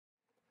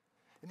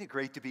Isn't it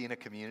great to be in a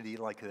community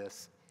like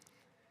this?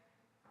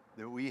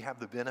 That we have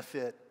the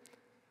benefit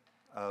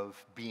of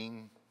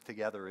being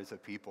together as a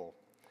people.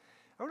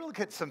 I want to look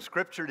at some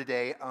scripture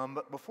today,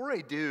 but before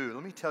I do,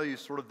 let me tell you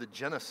sort of the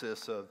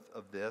genesis of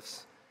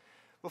this.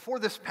 Before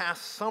this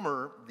past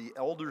summer, the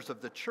elders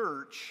of the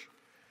church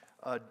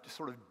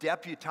sort of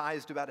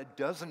deputized about a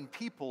dozen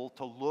people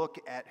to look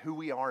at who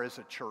we are as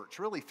a church.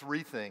 Really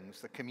three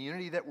things: the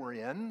community that we're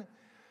in,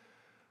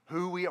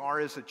 who we are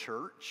as a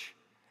church,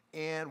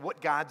 and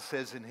what God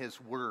says in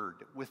His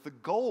Word, with the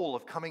goal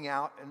of coming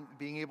out and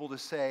being able to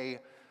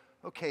say,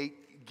 okay,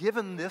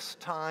 given this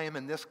time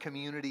and this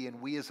community and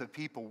we as a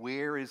people,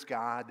 where is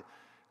God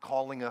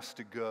calling us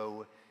to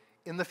go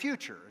in the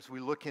future as we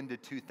look into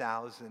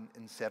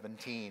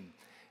 2017?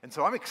 And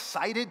so I'm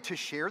excited to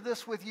share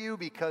this with you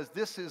because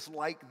this is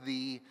like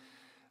the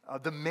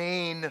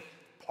main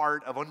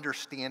part of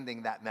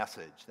understanding that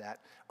message,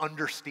 that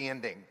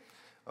understanding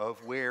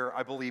of where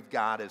I believe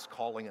God is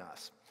calling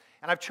us.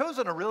 And I've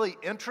chosen a really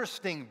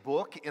interesting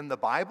book in the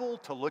Bible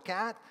to look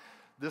at.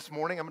 This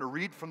morning I'm going to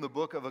read from the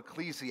book of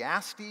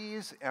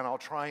Ecclesiastes, and I'll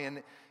try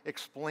and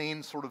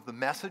explain sort of the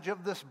message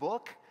of this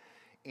book,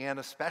 and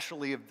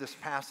especially of this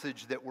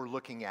passage that we're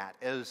looking at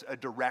as a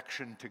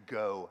direction to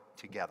go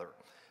together.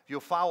 If you'll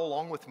follow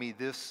along with me,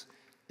 this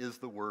is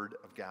the Word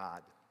of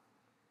God.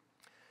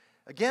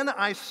 Again,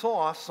 I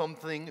saw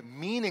something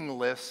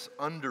meaningless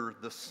under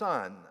the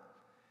sun.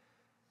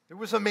 There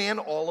was a man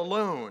all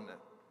alone.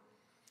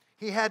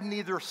 He had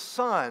neither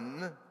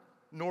son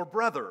nor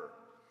brother.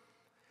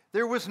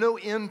 There was no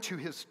end to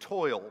his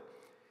toil,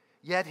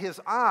 yet his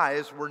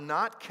eyes were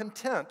not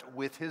content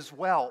with his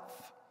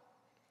wealth.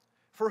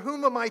 For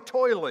whom am I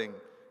toiling?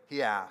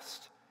 He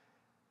asked.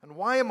 And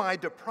why am I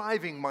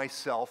depriving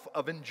myself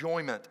of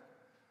enjoyment?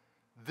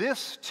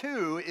 This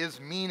too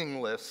is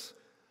meaningless,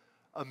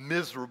 a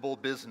miserable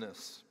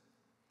business.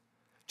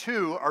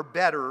 Two are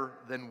better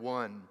than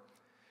one,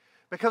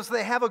 because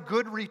they have a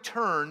good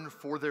return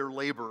for their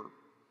labor.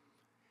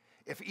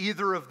 If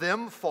either of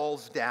them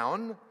falls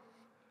down,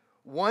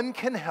 one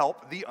can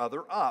help the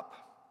other up.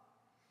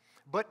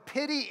 But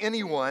pity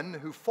anyone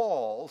who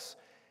falls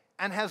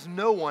and has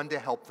no one to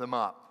help them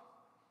up.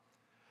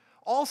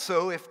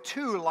 Also, if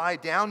two lie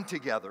down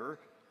together,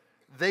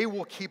 they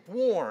will keep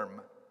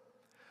warm.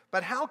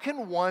 But how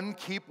can one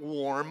keep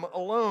warm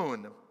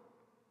alone?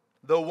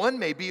 Though one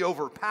may be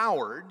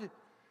overpowered,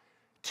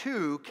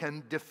 two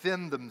can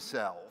defend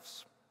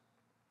themselves.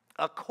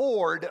 A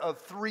cord of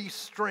 3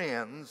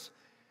 strands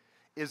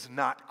is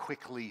not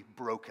quickly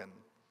broken.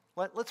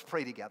 Let's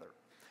pray together.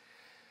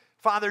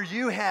 Father,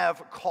 you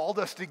have called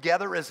us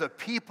together as a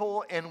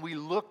people, and we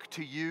look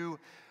to you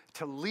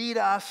to lead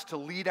us, to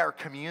lead our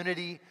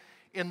community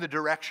in the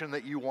direction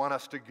that you want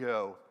us to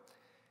go.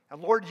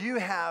 And Lord, you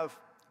have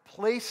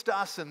placed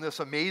us in this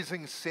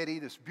amazing city,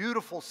 this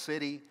beautiful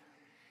city,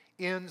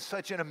 in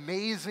such an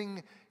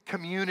amazing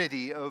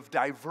community of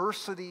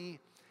diversity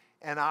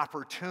and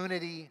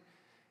opportunity.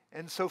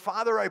 And so,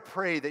 Father, I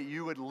pray that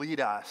you would lead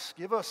us.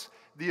 Give us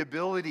the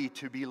ability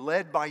to be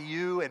led by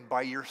you and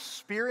by your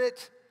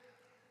Spirit.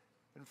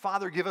 And,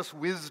 Father, give us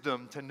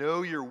wisdom to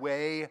know your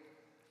way.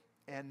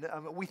 And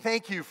we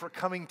thank you for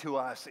coming to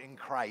us in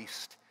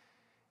Christ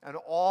and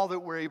all that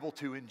we're able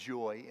to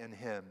enjoy in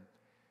him.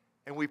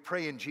 And we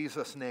pray in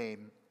Jesus'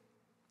 name,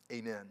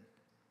 amen.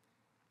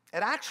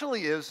 It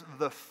actually is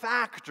the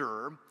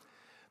factor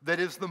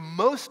that is the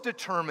most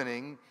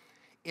determining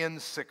in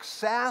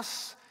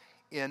success,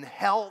 in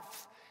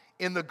health,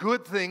 in the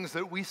good things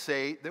that we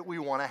say that we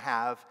want to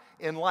have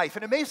in life.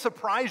 And it may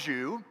surprise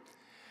you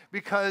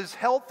because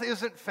health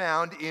isn't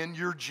found in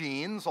your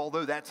genes,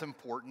 although that's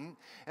important,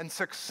 and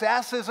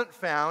success isn't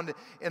found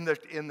in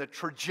the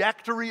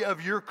trajectory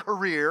of your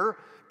career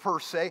per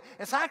se.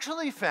 It's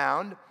actually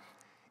found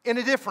in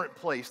a different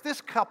place.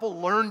 This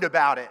couple learned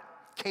about it.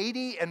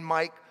 Katie and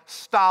Mike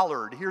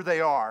Stollard, here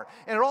they are.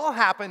 And it all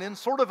happened in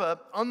sort of an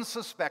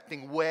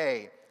unsuspecting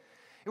way.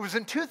 It was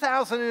in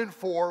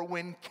 2004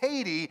 when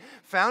Katie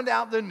found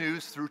out the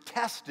news through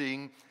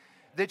testing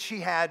that she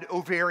had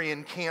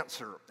ovarian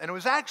cancer. And it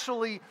was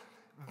actually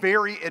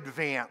very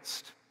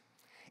advanced.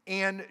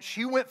 And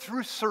she went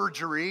through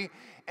surgery.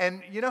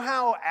 And you know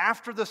how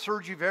after the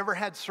surgery, you've ever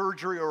had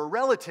surgery or a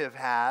relative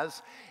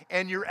has,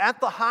 and you're at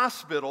the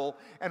hospital,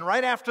 and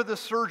right after the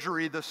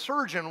surgery, the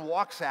surgeon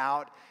walks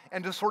out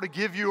and to sort of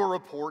give you a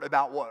report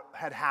about what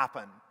had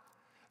happened.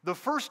 The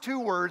first 2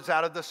 words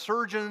out of the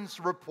surgeon's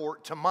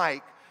report to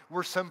Mike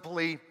were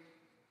simply,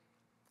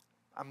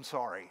 "I'm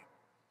sorry."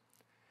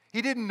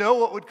 He didn't know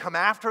what would come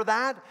after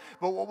that,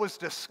 but what was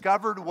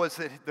discovered was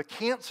that the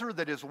cancer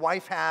that his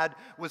wife had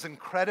was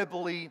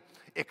incredibly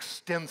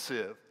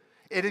extensive.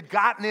 It had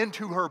gotten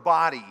into her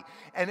body,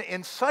 and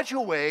in such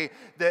a way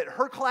that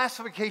her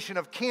classification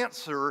of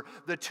cancer,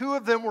 the two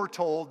of them were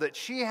told that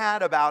she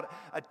had about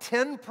a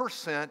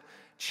 10%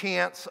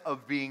 chance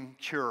of being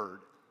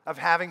cured, of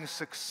having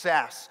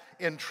success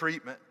in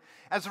treatment.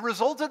 As a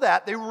result of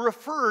that, they were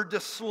referred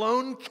to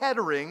Sloan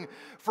Kettering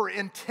for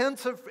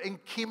intensive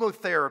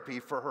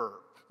chemotherapy for her.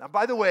 Now,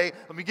 by the way,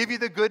 let me give you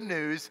the good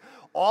news.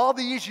 All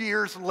these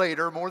years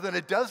later, more than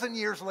a dozen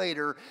years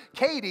later,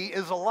 Katie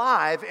is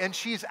alive and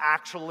she's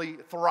actually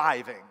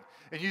thriving.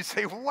 And you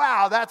say,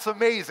 wow, that's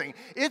amazing.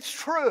 It's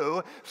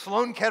true.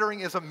 Sloan Kettering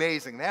is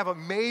amazing. They have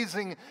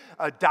amazing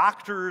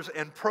doctors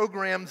and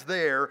programs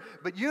there.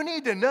 But you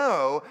need to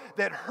know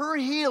that her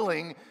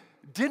healing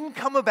didn't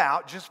come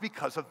about just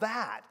because of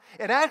that.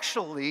 And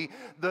actually,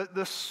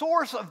 the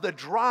source of the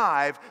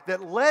drive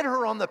that led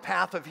her on the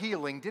path of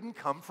healing didn't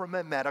come from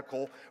a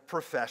medical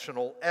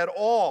professional at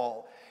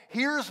all.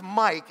 Here's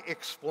Mike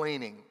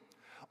explaining.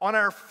 On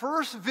our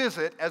first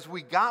visit, as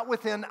we got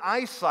within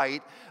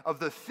eyesight of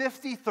the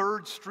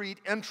 53rd Street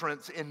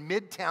entrance in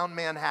Midtown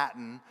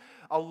Manhattan,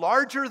 a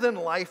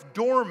larger-than-life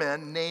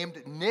doorman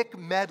named Nick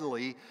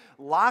Medley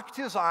locked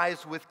his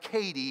eyes with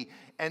Katie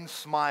and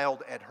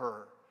smiled at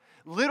her.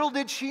 Little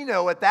did she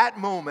know at that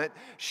moment,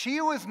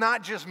 she was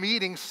not just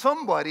meeting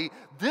somebody,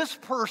 this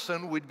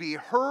person would be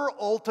her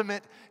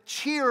ultimate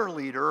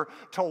cheerleader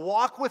to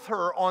walk with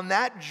her on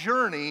that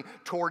journey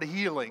toward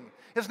healing.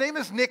 His name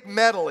is Nick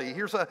Medley.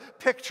 Here's a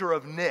picture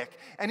of Nick.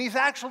 And he's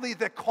actually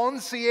the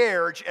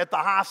concierge at the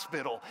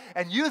hospital.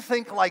 And you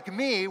think like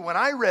me, when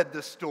I read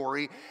this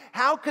story,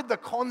 how could the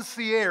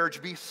concierge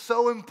be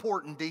so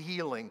important to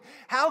healing?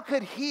 How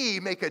could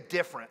he make a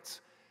difference?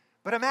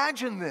 But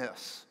imagine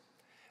this.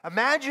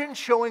 Imagine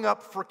showing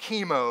up for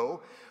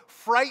chemo,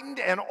 frightened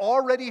and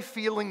already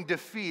feeling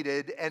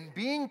defeated, and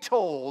being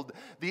told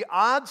the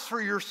odds for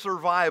your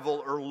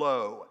survival are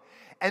low.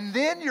 And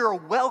then you're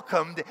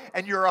welcomed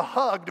and you're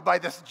hugged by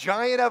this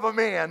giant of a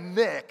man,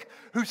 Nick,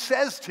 who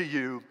says to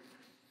you,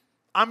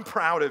 I'm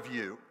proud of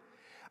you.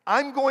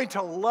 I'm going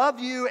to love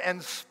you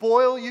and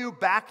spoil you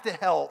back to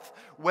health,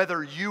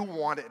 whether you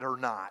want it or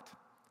not.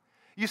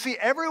 You see,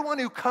 everyone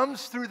who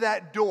comes through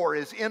that door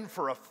is in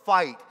for a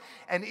fight,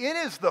 and it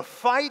is the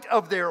fight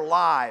of their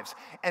lives.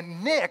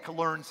 And Nick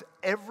learns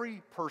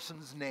every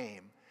person's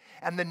name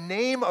and the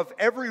name of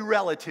every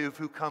relative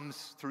who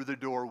comes through the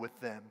door with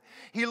them.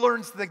 He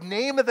learns the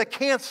name of the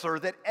cancer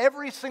that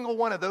every single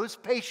one of those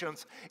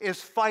patients is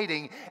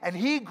fighting, and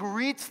he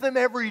greets them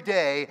every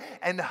day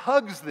and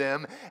hugs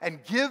them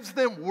and gives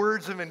them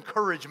words of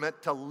encouragement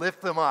to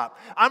lift them up.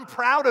 I'm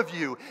proud of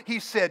you,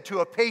 he said to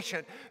a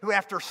patient who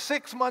after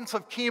 6 months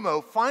of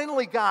chemo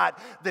finally got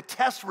the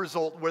test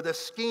result where the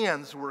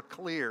scans were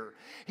clear.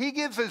 He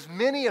gives as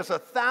many as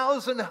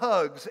 1,000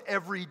 hugs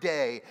every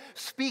day,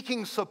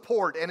 speaking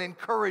support and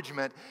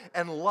encouragement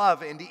and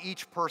love into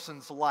each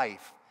person's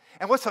life.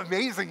 And what's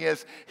amazing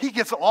is he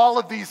gets all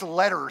of these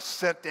letters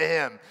sent to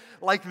him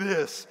like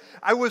this.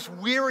 I was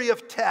weary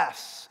of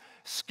tests,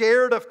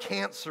 scared of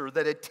cancer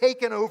that had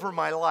taken over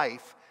my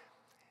life,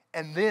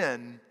 and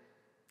then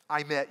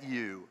I met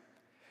you.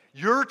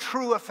 Your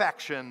true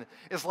affection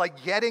is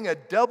like getting a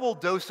double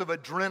dose of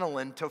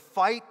adrenaline to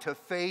fight to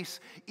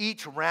face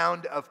each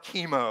round of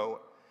chemo.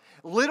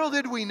 Little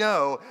did we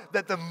know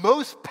that the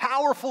most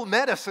powerful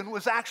medicine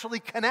was actually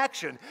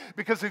connection.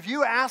 Because if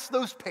you ask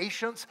those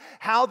patients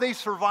how they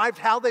survived,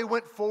 how they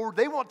went forward,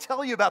 they won't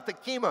tell you about the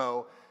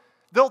chemo.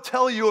 They'll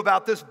tell you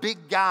about this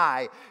big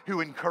guy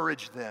who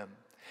encouraged them.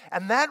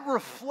 And that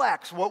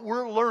reflects what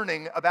we're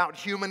learning about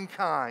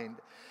humankind,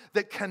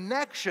 that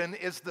connection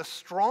is the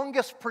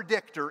strongest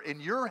predictor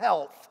in your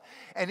health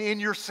and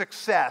in your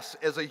success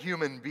as a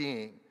human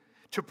being,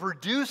 to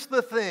produce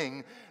the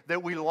thing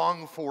that we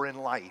long for in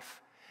life.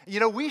 You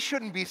know, we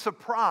shouldn't be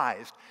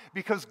surprised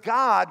because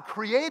God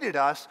created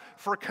us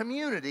for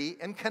community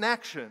and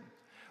connection.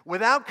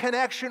 Without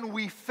connection,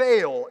 we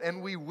fail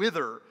and we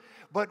wither.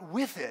 But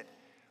with it,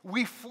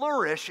 we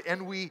flourish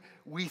and we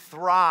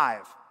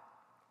thrive.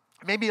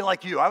 Maybe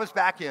like you, I was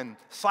back in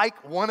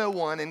Psych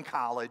 101 in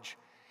college,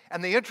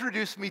 and they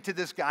introduced me to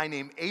this guy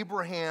named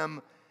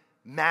Abraham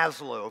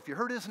Maslow. Have you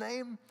heard his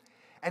name?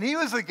 And he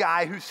was the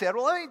guy who said,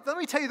 well, let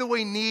me tell you the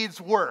way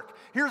needs work.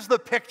 Here's the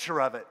picture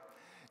of it.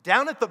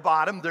 Down at the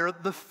bottom, there are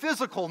the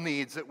physical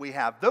needs that we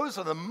have. Those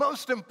are the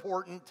most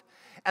important,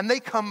 and they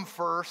come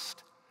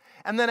first.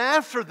 And then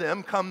after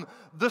them come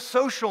the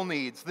social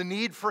needs, the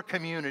need for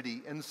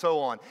community, and so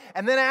on.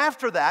 And then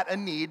after that, a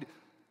need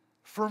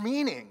for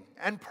meaning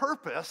and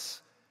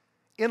purpose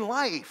in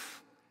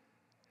life.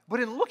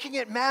 But in looking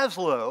at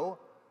Maslow,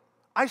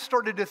 I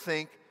started to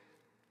think,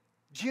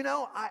 do you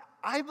know,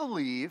 I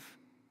believe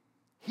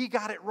he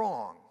got it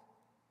wrong.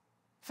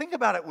 Think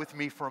about it with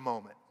me for a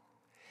moment.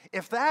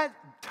 If that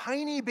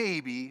tiny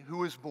baby who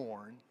was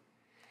born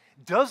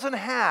doesn't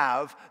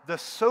have the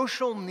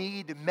social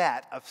need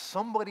met of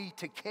somebody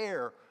to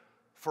care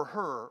for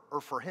her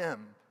or for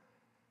him,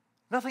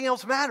 nothing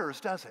else matters,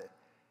 does it?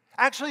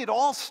 Actually, it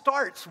all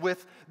starts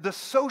with the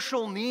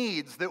social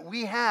needs that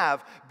we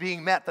have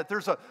being met, that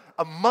there's a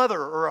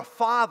mother or a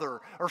father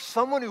or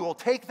someone who will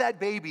take that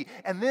baby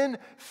and then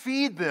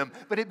feed them.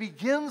 But it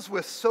begins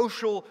with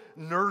social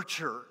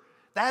nurture.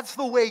 That's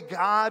the way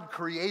God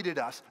created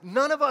us.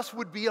 None of us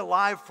would be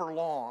alive for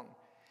long.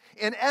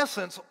 In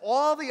essence,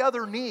 all the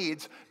other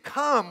needs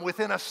come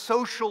within a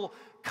social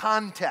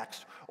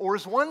context. Or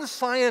as one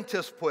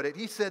scientist put it,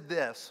 he said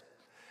this: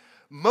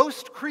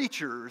 most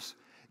creatures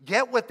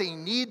get what they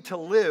need to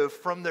live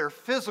from their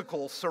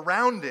physical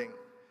surrounding.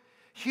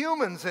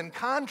 Humans, in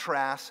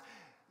contrast,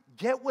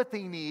 get what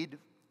they need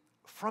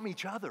from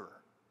each other.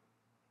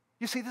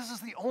 You see, this is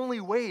the only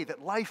way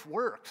that life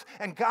works.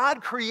 And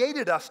God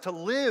created us to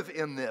live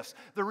in this.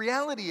 The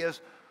reality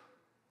is,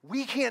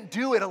 we can't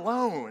do it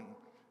alone.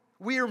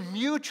 We are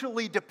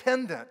mutually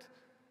dependent.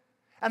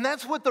 And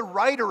that's what the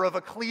writer of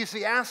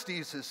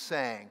Ecclesiastes is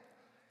saying.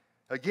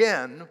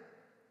 Again,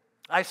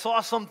 I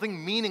saw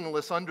something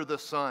meaningless under the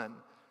sun.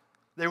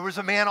 There was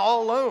a man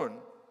all alone.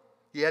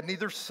 He had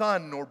neither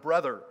son nor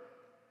brother.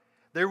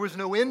 There was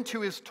no end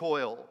to his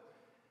toil.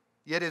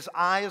 Yet his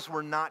eyes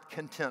were not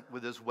content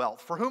with his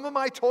wealth. For whom am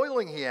I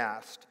toiling, he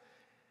asked.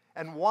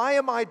 And why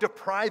am I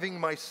depriving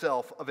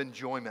myself of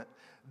enjoyment?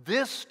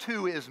 This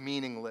too is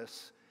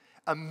meaningless,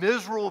 a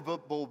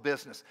miserable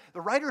business.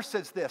 The writer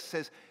says,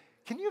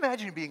 can you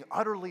imagine being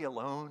utterly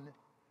alone?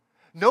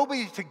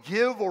 Nobody to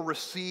give or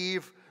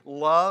receive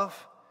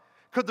love?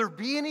 Could there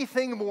be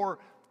anything more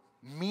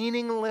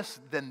meaningless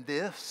than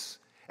this?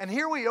 And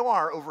here we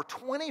are over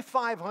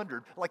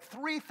 2,500, like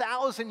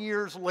 3,000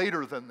 years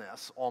later than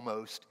this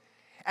almost.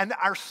 And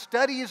our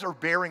studies are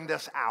bearing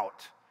this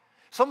out.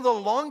 Some of the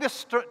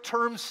longest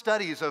term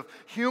studies of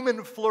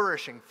human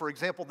flourishing, for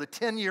example, the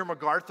 10-year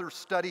MacArthur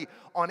study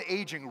on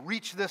aging,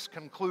 reach this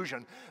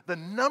conclusion. The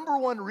number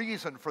one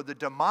reason for the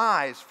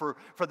demise, for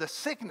the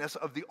sickness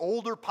of the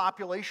older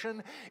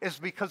population is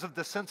because of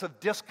the sense of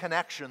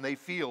disconnection they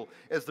feel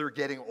as they're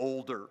getting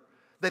older.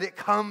 That it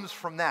comes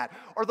from that.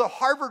 Or the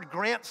Harvard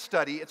Grant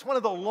study, it's one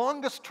of the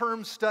longest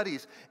term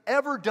studies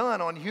ever done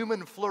on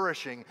human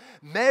flourishing,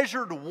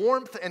 measured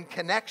warmth and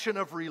connection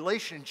of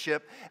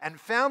relationship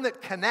and found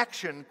that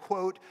connection,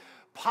 quote,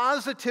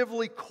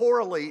 positively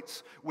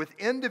correlates with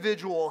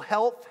individual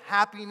health,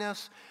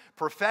 happiness,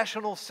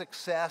 professional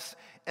success,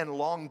 and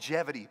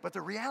longevity. But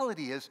the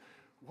reality is,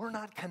 we're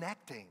not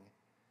connecting.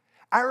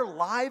 Our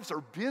lives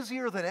are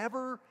busier than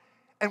ever,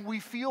 and we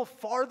feel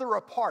farther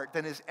apart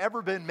than has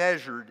ever been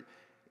measured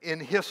in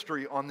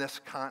history on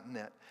this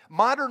continent.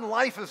 Modern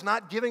life is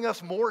not giving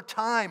us more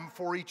time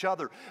for each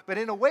other, but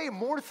in a way,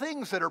 more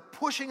things that are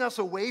pushing us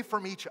away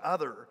from each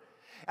other.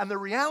 And the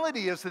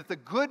reality is that the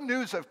good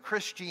news of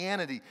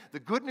Christianity, the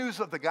good news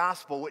of the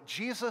gospel, what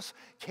Jesus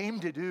came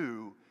to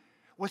do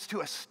was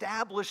to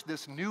establish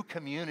this new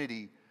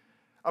community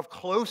of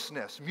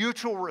closeness,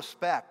 mutual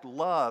respect,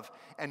 love,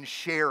 and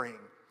sharing.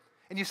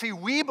 And you see,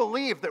 we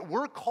believe that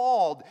we're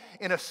called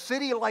in a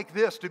city like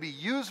this to be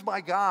used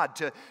by God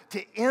to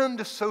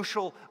end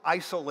social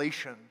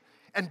isolation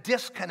and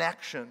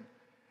disconnection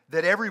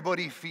that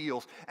everybody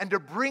feels, and to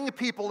bring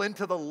people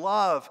into the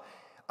love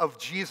of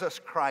Jesus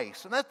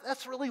Christ. And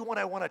that's really what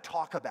I want to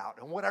talk about,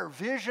 and what our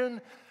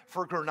vision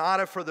for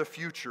Granada for the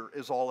future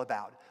is all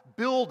about.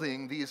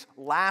 Building these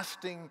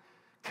lasting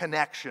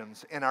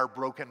connections in our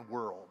broken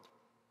world.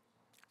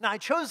 Now, I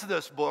chose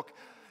this book,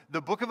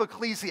 the book of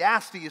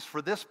Ecclesiastes,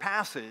 for this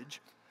passage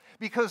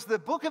because the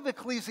book of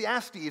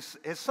Ecclesiastes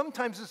has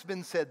sometimes it's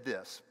been said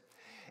this: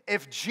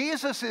 if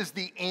Jesus is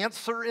the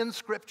answer in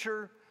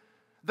Scripture,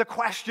 the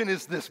question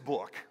is this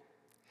book.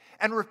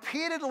 And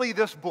repeatedly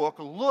this book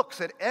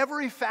looks at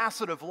every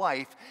facet of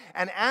life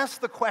and asks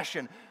the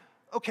question,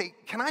 okay,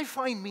 can I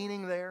find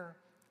meaning there?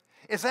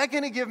 Is that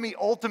going to give me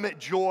ultimate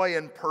joy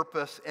and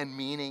purpose and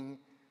meaning?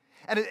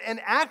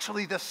 And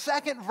actually the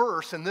second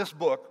verse in this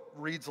book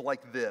reads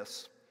like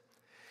this: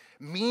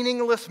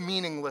 meaningless,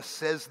 meaningless,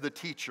 says the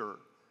teacher.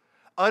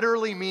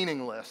 Utterly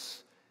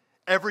meaningless.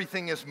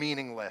 Everything is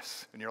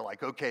meaningless. And you're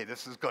like, okay,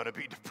 this is going to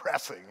be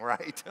depressing,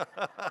 right?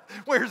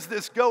 Where's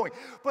this going?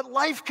 But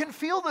life can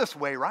feel this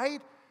way,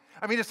 right?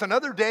 I mean, it's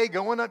another day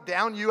going up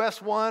down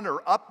US 1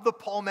 or up the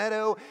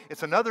Palmetto.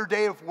 It's another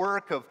day of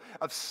work, of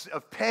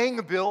paying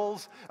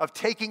bills, of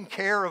taking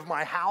care of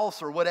my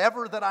house or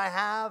whatever that I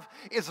have.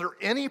 Is there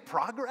any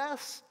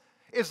progress?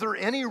 Is there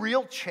any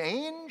real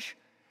change?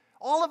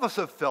 All of us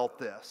have felt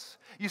this.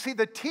 You see,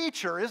 the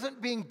teacher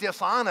isn't being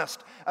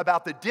dishonest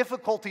about the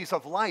difficulties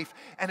of life.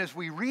 And as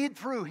we read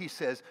through, he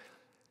says,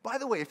 by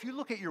the way, if you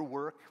look at your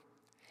work,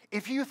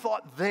 if you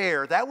thought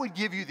that would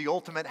give you the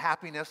ultimate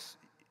happiness,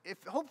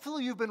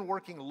 hopefully you've been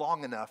working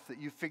long enough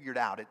that you've figured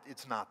out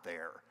it's not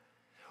there.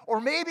 Or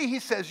maybe, he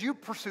says, you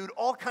pursued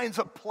all kinds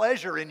of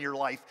pleasure in your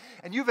life,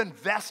 and you've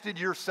invested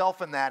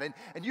yourself in that,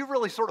 and you've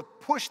really sort of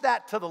pushed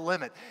that to the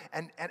limit.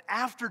 And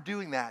after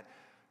doing that,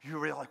 you're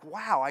really like,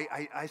 wow,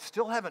 I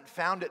still haven't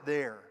found it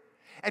there.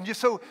 And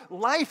so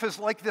life is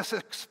like this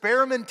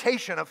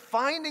experimentation of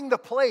finding the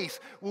place,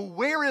 well,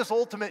 where is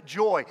ultimate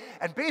joy?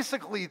 And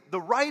basically,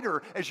 the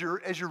writer, as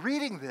you're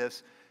reading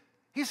this,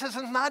 he says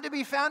it's not to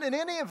be found in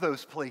any of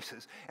those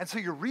places. And so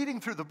you're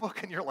reading through the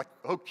book, and you're like,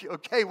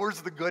 okay,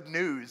 where's the good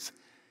news?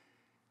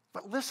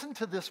 But listen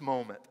to this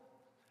moment.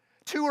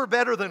 2 are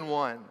better than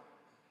 1,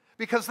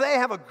 because they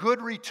have a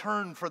good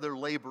return for their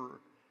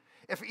labor.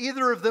 If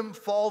either of them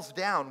falls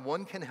down,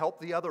 one can help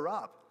the other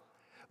up.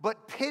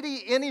 But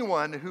pity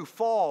anyone who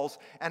falls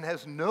and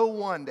has no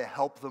one to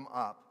help them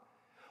up.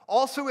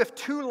 Also, if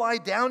 2 lie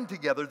down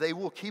together, they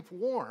will keep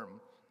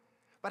warm.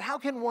 But how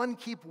can one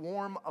keep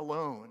warm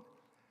alone?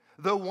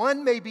 Though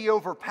one may be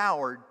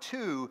overpowered,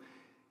 two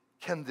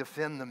can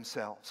defend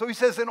themselves. So he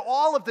says, in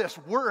all of this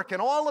work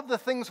and all of the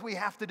things we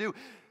have to do,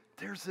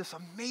 there's this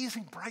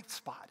amazing bright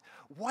spot.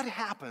 What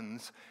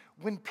happens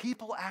when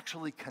people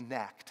actually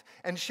connect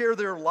and share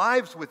their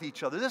lives with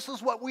each other? This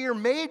is what we are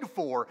made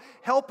for,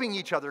 helping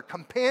each other,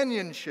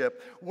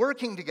 companionship,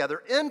 working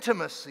together,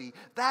 intimacy.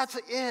 That's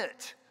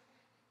it.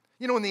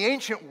 You know, in the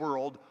ancient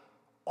world,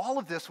 all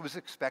of this was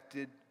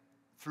expected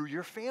through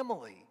your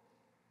family.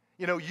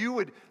 You know, you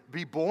would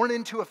be born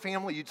into a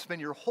family. You'd spend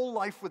your whole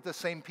life with the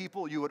same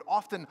people. You would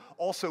often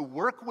also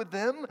work with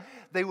them.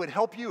 They would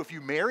help you, if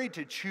you married,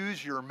 to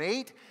choose your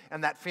mate,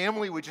 and that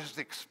family would just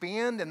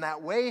expand in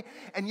that way.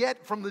 And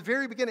yet, from the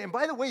very beginning, and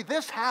by the way,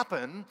 this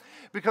happened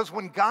because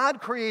when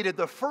God created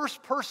the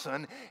first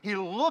person, he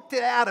looked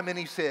at Adam and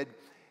he said,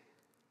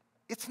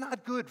 it's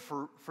not good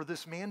for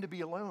this man to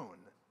be alone.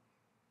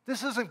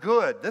 This isn't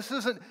good. This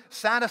isn't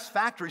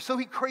satisfactory. So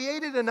he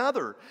created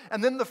another.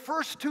 And then the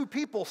first two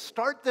people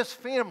start this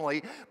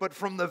family, but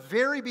from the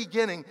very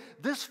beginning,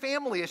 this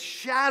family is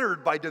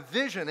shattered by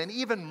division and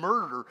even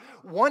murder.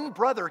 One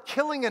brother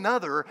killing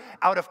another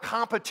out of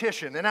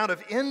competition and out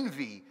of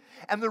envy.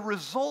 And the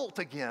result,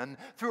 again,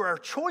 through our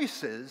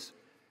choices,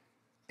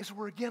 is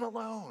we're again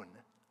alone.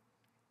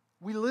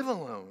 We live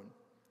alone.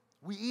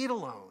 We eat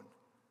alone.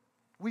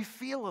 We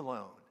feel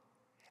alone.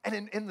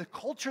 And in the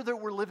culture that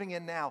we're living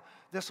in now,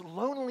 this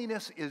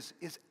loneliness is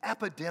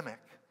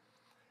epidemic.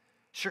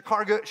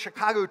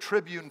 Chicago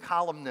Tribune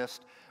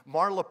columnist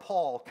Marla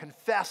Paul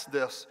confessed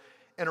this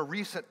in a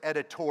recent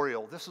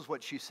editorial. This is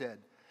what she said.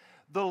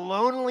 "The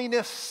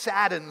loneliness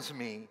saddens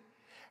me.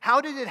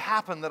 How did it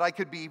happen that I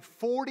could be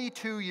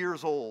 42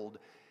 years old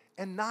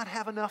and not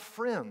have enough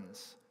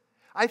friends?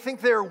 I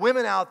think there are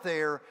women out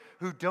there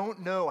who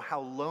don't know how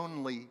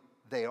lonely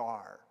they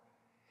are."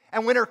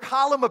 And when her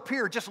column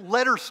appeared, just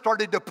letters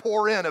started to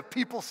pour in of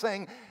people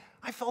saying,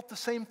 I felt the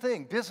same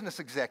thing. Business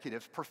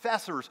executives,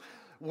 professors,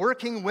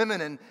 working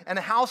women and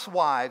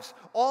housewives,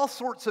 all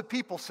sorts of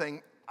people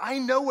saying, I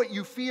know what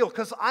you feel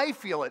because I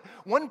feel it.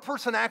 One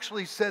person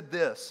actually said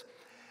this,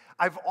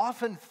 I've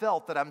often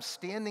felt that I'm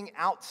standing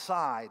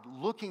outside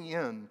looking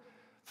in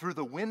through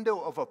the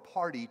window of a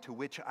party to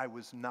which I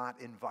was not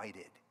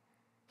invited.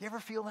 You ever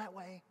feel that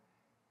way?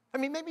 I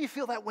mean, maybe you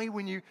feel that way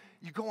when you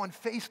go on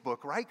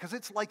Facebook, right? Because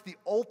it's like the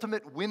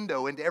ultimate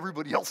window into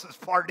everybody else's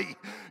party.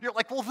 You're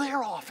like, well,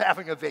 they're off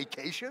having a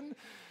vacation,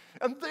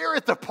 and they're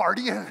at the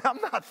party, and I'm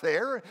not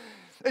there.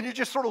 And you're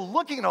just sort of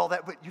looking at all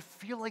that, but you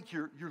feel like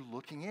you're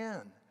looking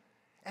in.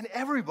 And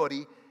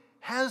everybody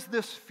has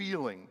this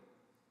feeling.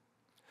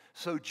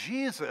 So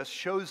Jesus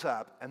shows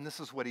up, and this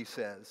is what he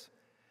says,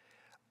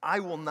 I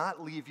will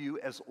not leave you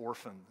as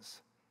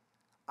orphans.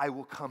 I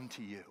will come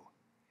to you.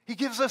 He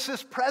gives us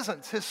his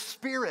presence, his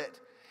spirit.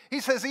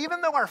 He says,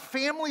 even though our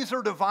families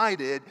are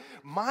divided,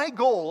 my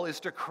goal is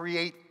to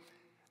create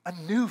a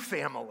new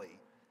family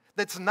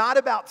that's not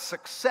about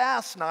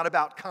success, not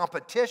about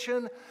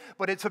competition,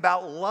 but it's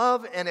about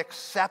love and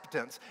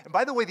acceptance. And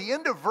by the way, the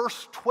end of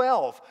verse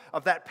 12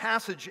 of that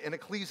passage in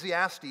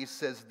Ecclesiastes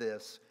says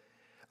this,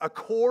 a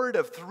cord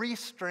of 3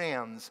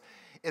 strands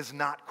is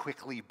not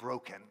quickly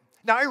broken.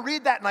 Now I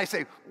read that and I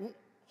say,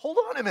 hold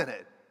on a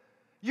minute.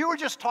 You were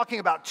just talking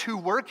about 2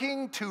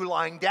 working, 2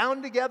 lying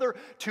down together,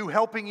 2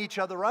 helping each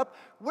other up.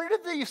 Where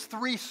did these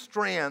 3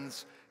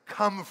 strands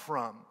come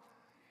from?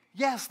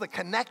 Yes, the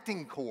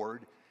connecting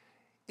cord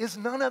is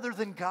none other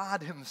than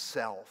God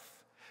himself,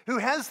 who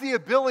has the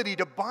ability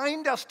to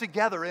bind us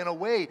together in a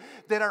way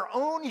that our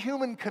own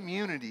human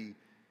community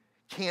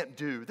can't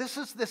do. This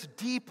is this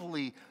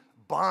deeply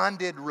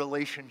bonded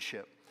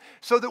relationship.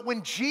 So that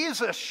when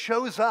Jesus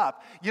shows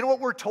up, you know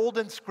what we're told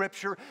in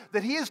Scripture?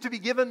 That he is to be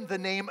given the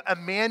name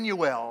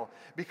Emmanuel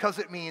because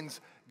it means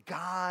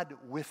God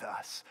with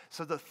us.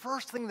 So the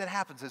first thing that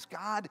happens is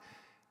God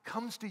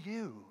comes to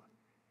you,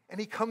 and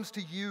he comes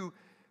to you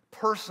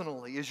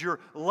personally as your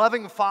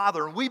loving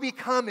Father. And we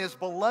become his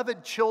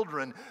beloved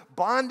children,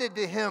 bonded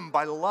to him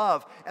by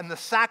love and the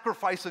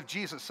sacrifice of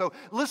Jesus. So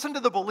listen to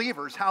the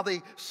believers, how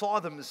they saw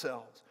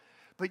themselves.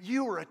 But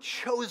you are a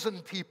chosen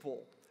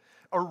people,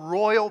 a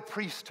royal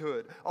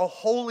priesthood, a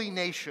holy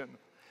nation,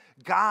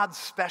 God's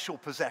special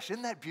possession.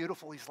 Isn't that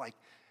beautiful? He's like,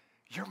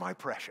 you're my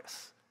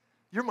precious.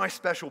 You're my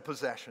special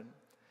possession.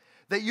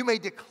 That you may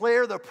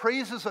declare the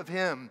praises of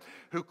him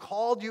who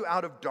called you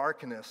out of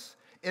darkness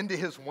into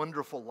his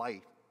wonderful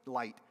light.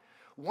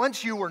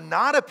 Once you were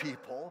not a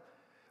people,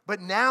 but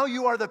now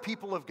you are the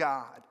people of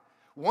God.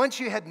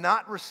 Once you had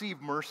not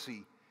received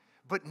mercy,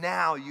 but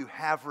now you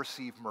have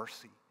received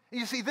mercy.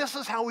 You see, this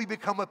is how we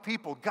become a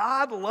people.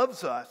 God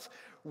loves us.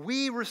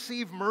 We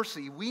receive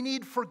mercy. We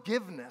need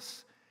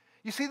forgiveness.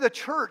 You see, the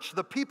church,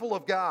 the people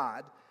of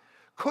God,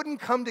 couldn't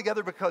come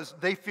together because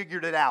they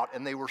figured it out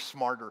and they were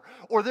smarter,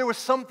 or there was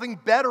something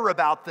better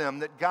about them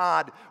that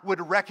God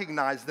would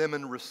recognize them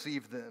and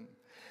receive them.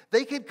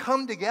 They could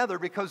come together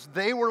because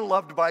they were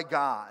loved by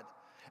God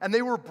and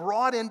they were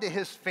brought into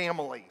his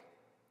family.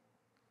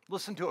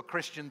 Listen to a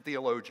Christian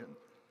theologian.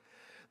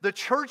 The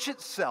church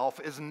itself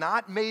is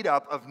not made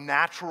up of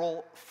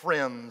natural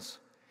friends.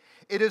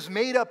 It is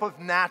made up of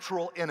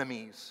natural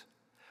enemies.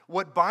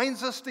 What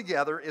binds us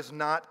together is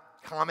not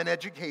common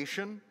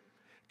education,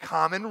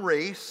 common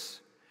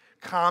race,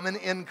 common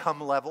income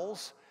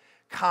levels,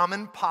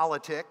 common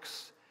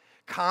politics,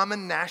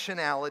 common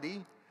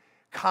nationality,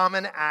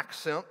 common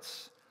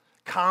accents,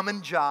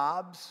 common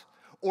jobs,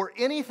 or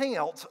anything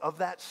else of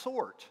that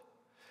sort.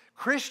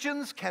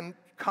 Christians can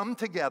come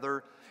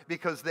together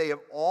because they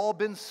have all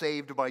been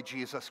saved by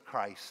Jesus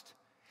Christ.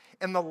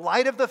 In the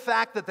light of the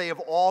fact that they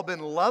have all been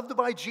loved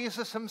by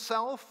Jesus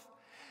himself,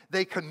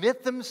 they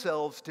commit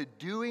themselves to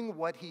doing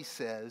what he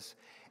says,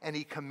 and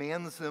he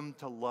commands them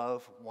to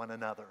love one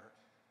another.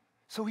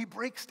 So he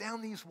breaks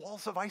down these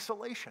walls of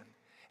isolation,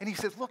 and he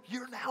says, look,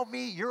 you're now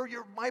me, you're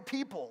my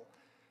people,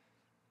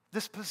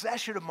 this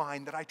possession of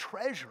mine that I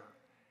treasure.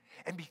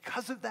 And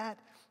because of that,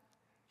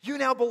 you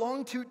now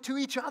belong to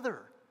each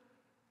other.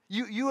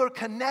 You are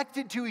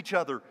connected to each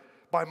other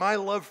by my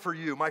love for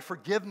you, my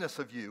forgiveness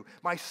of you,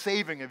 my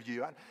saving of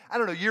you. I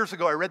don't know, years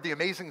ago I read the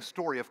amazing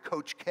story of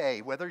Coach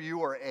K. Whether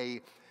you are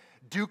a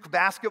Duke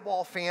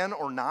basketball fan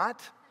or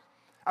not,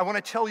 I want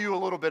to tell you a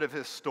little bit of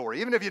his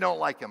story. Even if you don't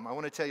like him, I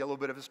want to tell you a little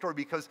bit of his story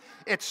because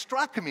it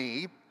struck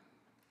me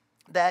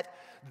that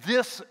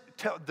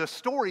the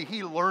story,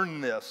 he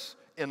learned this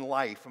in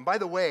life. And by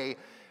the way,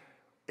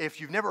 if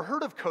you've never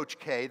heard of Coach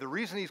K, the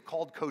reason he's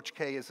called Coach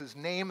K is his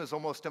name is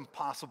almost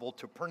impossible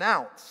to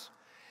pronounce.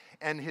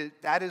 And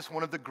that is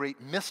one of the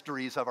great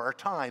mysteries of our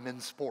time in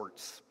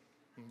sports,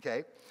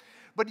 okay?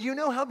 But you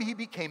know how he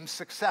became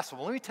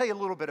successful. Let me tell you a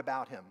little bit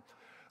about him.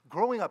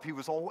 Growing up, he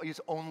was always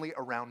only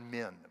around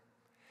men.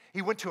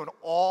 He went to an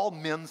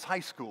all-men's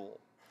high school.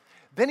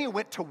 Then he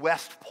went to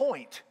West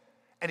Point,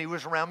 and he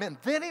was around men.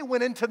 Then he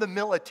went into the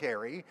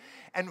military,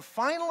 and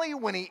finally,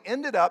 when he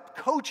ended up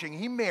coaching,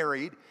 he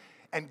married,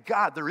 and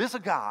God, there is a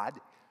God,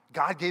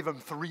 God gave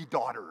him 3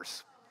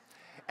 daughters.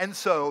 And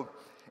so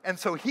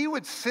he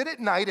would sit at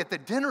night at the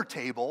dinner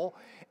table,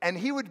 and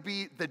he would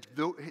be,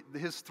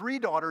 his 3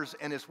 daughters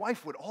and his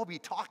wife would all be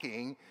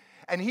talking,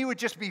 and he would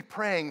just be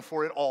praying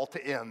for it all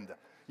to end,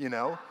 you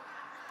know,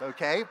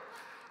 okay?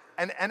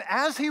 And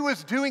as he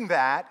was doing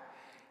that,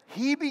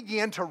 he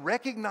began to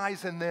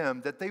recognize in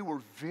them that they were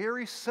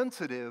very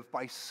sensitive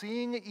by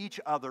seeing each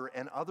other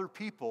and other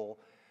people.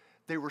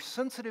 They were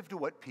sensitive to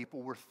what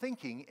people were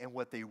thinking and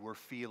what they were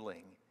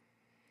feeling.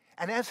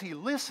 And as he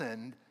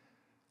listened,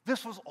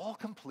 this was all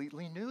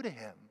completely new to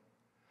him.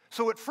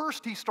 So at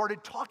first he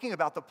started talking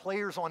about the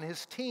players on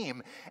his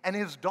team, and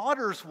his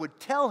daughters would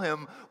tell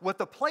him what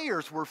the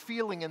players were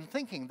feeling and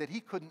thinking that he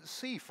couldn't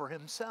see for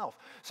himself.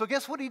 So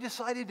guess what he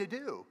decided to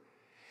do?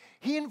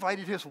 He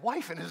invited his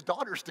wife and his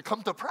daughters to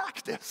come to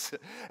practice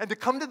and to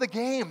come to the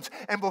games.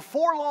 And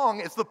before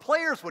long, as the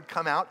players would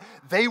come out,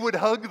 they would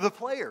hug the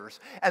players.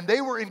 And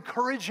they were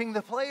encouraging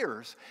the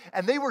players.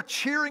 And they were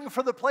cheering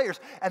for the players.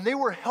 And they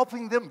were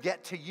helping them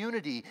get to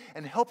unity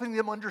and helping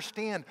them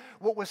understand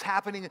what was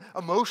happening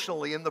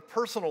emotionally in the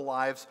personal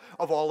lives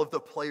of all of the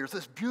players.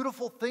 This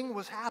beautiful thing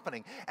was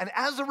happening. And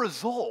as a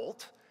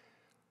result,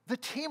 the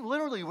team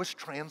literally was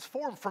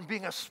transformed from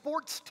being a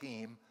sports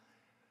team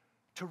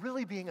to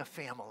really being a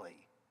family.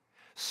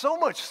 So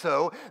much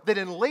so that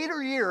in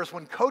later years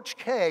when Coach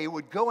K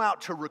would go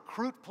out to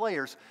recruit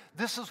players,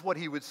 this is what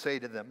he would say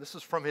to them. This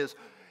is from his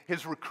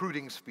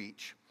recruiting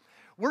speech.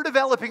 We're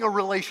developing a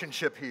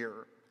relationship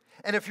here,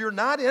 and if you're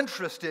not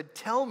interested,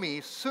 tell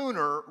me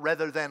sooner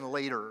rather than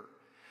later.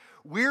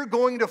 We're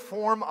going to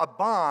form a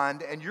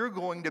bond, and you're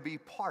going to be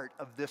part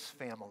of this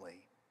family.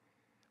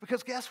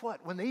 Because guess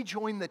what? When they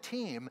joined the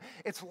team,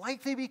 it's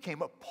like they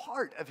became a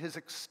part of his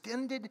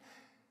extended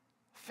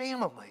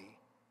family.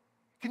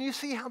 Can you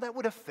see how that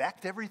would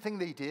affect everything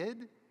they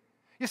did?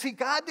 You see,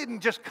 God didn't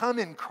just come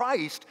in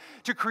Christ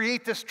to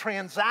create this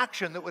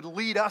transaction that would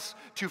lead us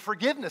to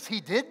forgiveness.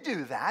 He did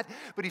do that,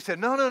 but he said,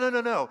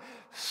 no.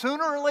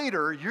 Sooner or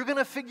later, you're going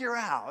to figure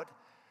out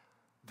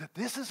that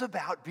this is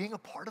about being a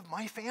part of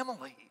my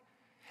family.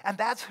 And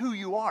that's who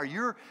you are.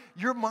 You're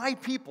my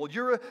people.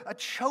 You're a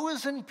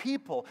chosen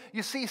people.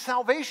 You see,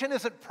 salvation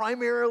isn't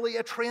primarily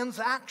a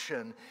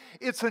transaction.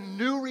 It's a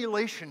new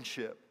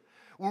relationship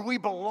where we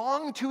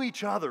belong to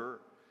each other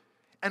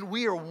and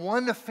we are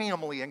one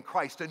family in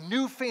Christ, a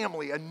new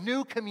family, a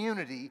new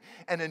community,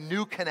 and a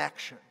new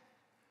connection.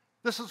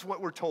 This is what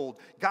we're told.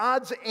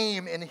 God's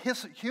aim in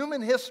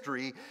human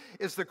history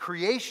is the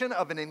creation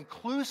of an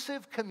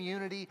inclusive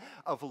community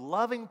of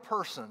loving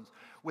persons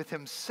with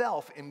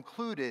himself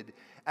included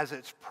as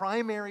its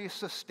primary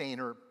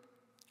sustainer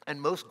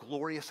and most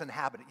glorious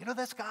inhabitant. You know,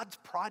 that's God's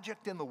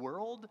project in the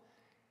world,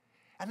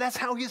 and that's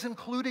how he's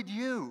included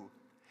you.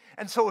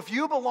 And so if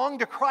you belong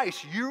to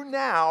Christ, you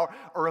now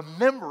are a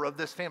member of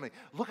this family.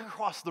 Look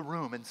across the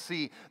room and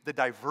see the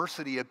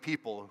diversity of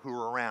people who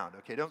are around.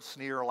 Okay, don't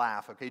sneer or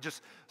laugh. Okay,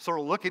 just sort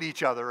of look at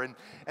each other and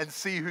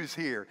see who's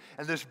here.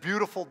 And this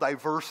beautiful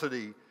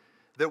diversity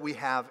that we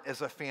have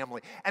as a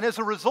family. And as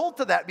a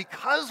result of that,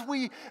 because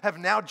we have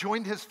now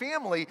joined his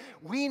family,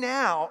 we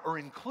now are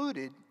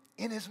included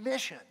in his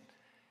mission.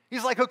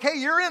 He's like, okay,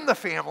 you're in the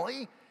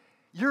family.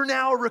 You're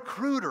now a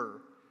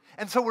recruiter.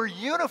 And so we're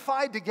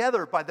unified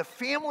together by the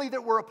family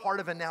that we're a part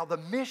of and now the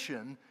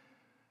mission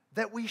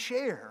that we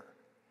share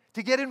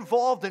to get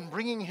involved in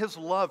bringing his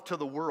love to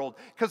the world,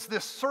 because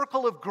this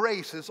circle of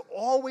grace is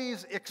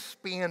always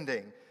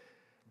expanding.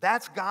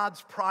 That's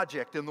God's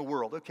project in the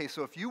world. Okay,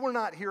 so if you were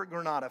not here at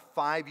Granada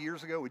 5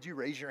 years ago, would you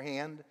raise your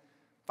hand?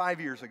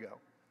 5 years ago.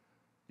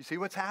 You see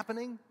what's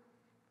happening?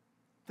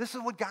 This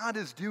is what God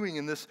is doing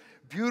in this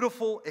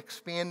beautiful,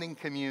 expanding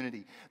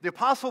community. The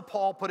Apostle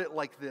Paul put it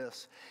like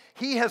this: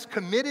 he has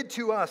committed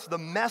to us the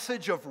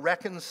message of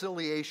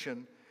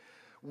reconciliation.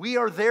 We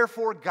are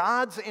therefore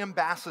God's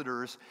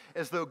ambassadors,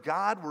 as though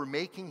God were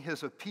making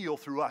his appeal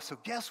through us. So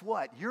guess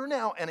what? You're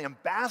now an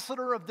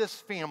ambassador of this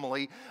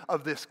family,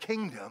 of this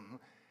kingdom,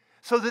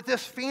 so that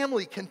this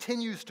family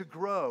continues to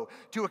grow,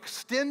 to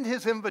extend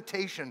his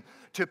invitation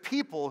to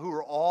people who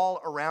are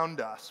all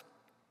around us.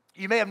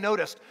 You may have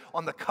noticed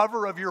on the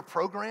cover of your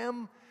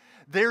program,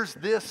 there's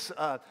this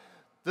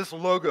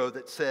logo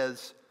that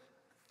says,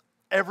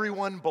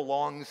 "Everyone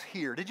belongs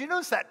here." Did you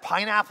notice that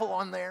pineapple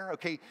on there?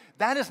 Okay,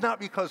 that is not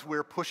because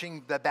we're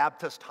pushing the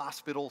Baptist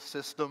hospital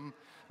system,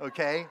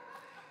 okay?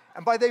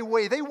 And by the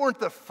way, they weren't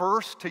the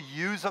first to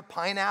use a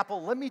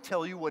pineapple. Let me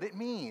tell you what it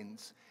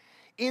means.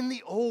 In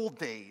the old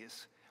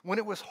days, when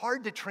it was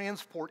hard to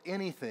transport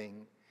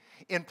anything,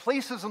 in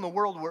places in the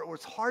world where it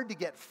was hard to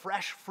get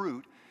fresh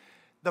fruit,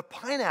 the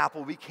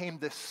pineapple became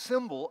this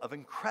symbol of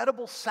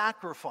incredible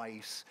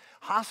sacrifice,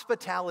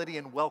 hospitality,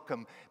 and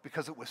welcome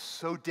because it was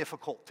so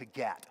difficult to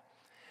get.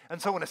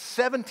 And so in a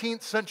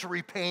 17th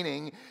century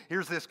painting,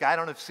 here's this guy, I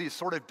don't know if you see, it's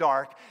sort of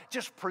dark,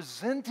 just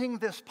presenting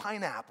this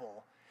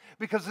pineapple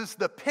because it's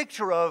the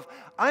picture of,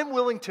 I'm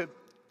willing to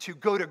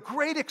go to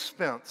great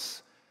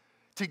expense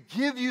to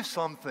give you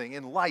something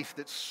in life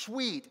that's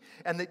sweet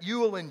and that you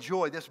will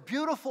enjoy. This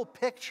beautiful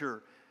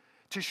picture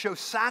to show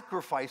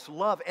sacrifice,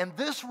 love, and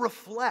this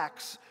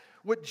reflects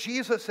what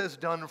Jesus has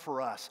done for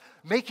us,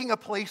 making a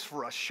place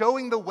for us,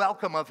 showing the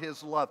welcome of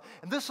his love.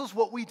 And this is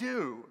what we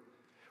do.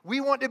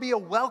 We want to be a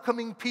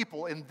welcoming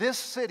people in this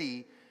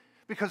city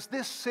because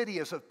this city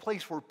is a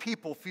place where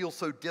people feel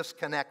so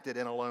disconnected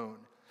and alone.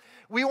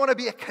 We want to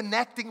be a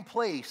connecting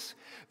place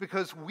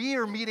because we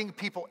are meeting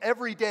people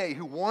every day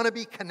who want to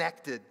be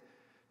connected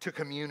to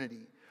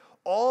community,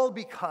 all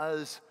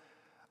because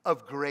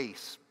of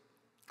grace.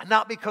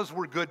 Not because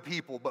we're good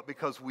people, but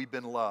because we've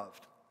been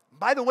loved.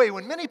 By the way,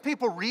 when many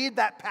people read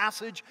that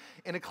passage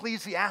in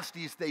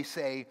Ecclesiastes, they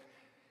say,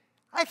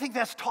 I think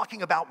that's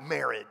talking about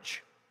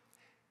marriage.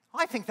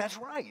 I think that's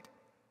right.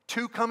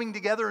 Two coming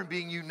together and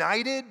being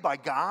united by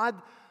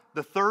God,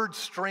 the third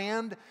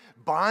strand,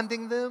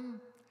 bonding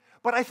them.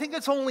 But I think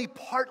it's only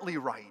partly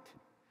right.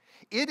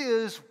 It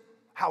is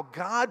how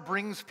God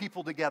brings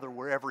people together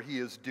wherever he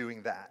is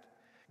doing that.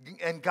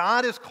 And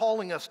God is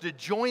calling us to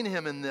join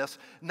him in this,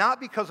 not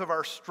because of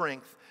our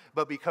strength,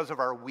 but because of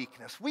our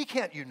weakness. We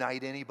can't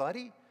unite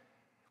anybody.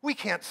 We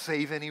can't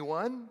save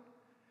anyone.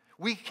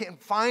 We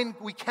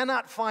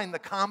cannot find the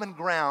common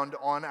ground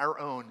on our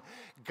own.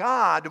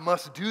 God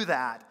must do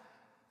that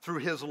through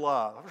his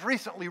love. I was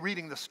recently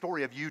reading the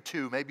story of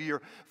U2. Maybe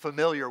you're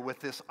familiar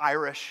with this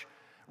Irish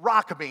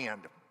rock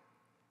band.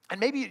 And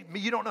maybe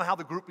you don't know how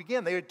the group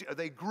began.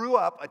 They grew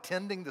up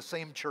attending the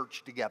same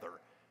church together.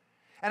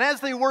 And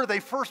as they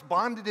first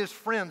bonded as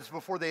friends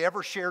before they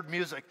ever shared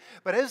music.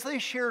 But as they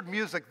shared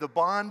music, the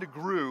bond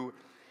grew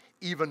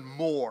even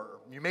more.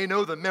 You may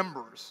know the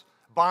members: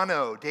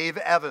 Bono, Dave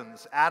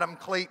Evans, Adam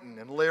Clayton,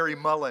 and Larry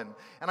Mullen.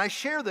 And I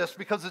share this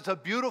because it's a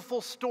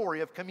beautiful story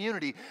of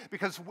community.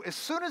 Because as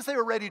soon as they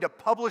were ready to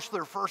publish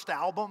their first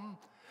album,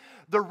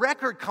 the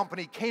record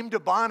company came to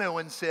Bono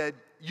and said,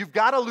 "You've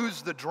got to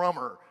lose the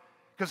drummer,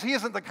 because he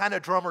isn't the kind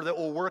of drummer that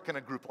will work in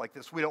a group like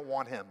this. We don't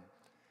want him."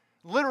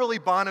 Literally,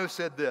 Bono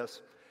said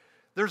this: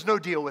 "There's no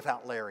deal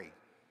without Larry."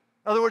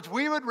 In other words,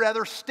 we would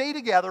rather stay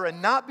together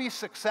and not be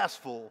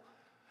successful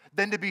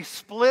than to be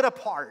split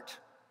apart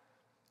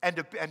and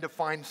to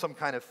find some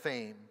kind of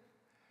fame.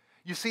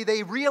 You see,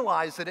 they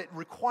realized that it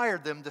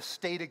required them to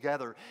stay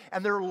together.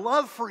 And their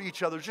love for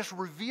each other just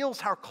reveals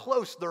how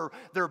close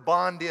their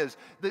bond is.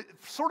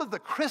 Sort of the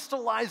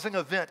crystallizing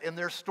event in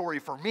their story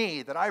for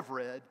me that I've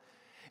read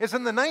is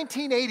in the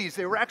 1980s,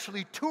 they were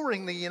actually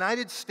touring the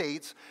United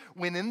States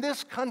when in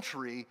this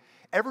country,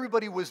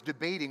 everybody was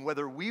debating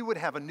whether we would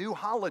have a new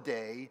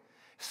holiday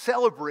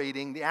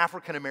celebrating the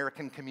African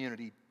American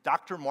community,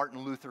 Dr. Martin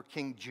Luther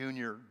King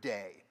Jr.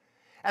 Day.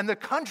 And the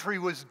country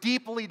was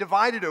deeply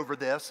divided over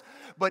this,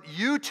 but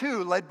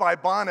U2, led by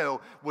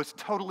Bono, was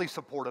totally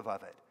supportive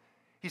of it.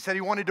 He said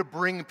he wanted to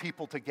bring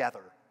people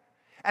together.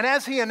 And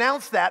as he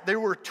announced that, they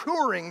were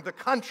touring the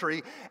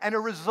country, and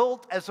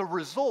as a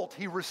result,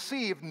 he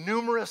received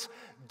numerous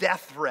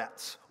death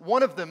threats.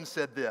 One of them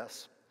said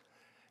this: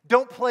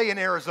 "Don't play in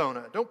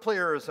Arizona. Don't play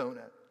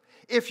Arizona.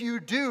 If you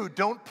do,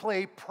 don't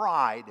play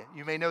Pride."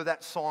 You may know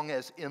that song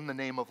as "In the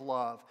Name of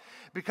Love."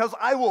 "Because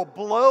I will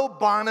blow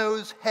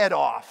Bono's head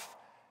off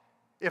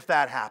if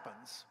that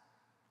happens."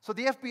 So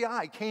the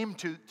FBI came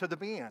to the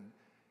band,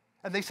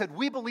 And they said,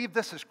 we believe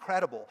this is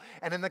credible.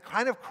 And in the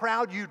kind of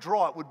crowd you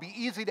draw, it would be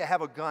easy to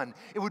have a gun.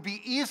 It would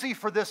be easy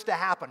for this to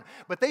happen.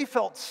 But they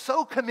felt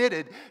so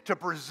committed to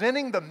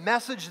presenting the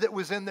message that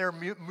was in their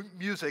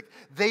music,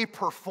 they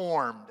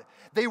performed.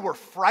 They were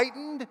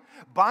frightened.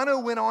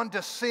 Bono went on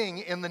to sing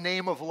In the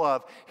Name of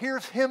Love.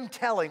 Here's him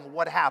telling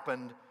what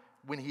happened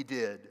when he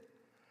did.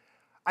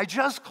 I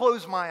just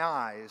closed my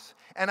eyes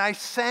and I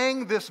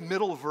sang this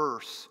middle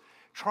verse,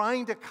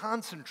 trying to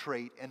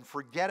concentrate and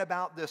forget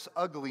about this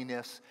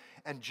ugliness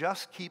and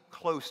just keep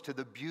close to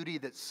the beauty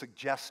that's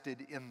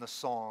suggested in the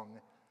song.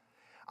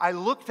 I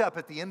looked up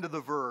at the end of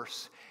the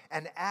verse,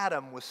 and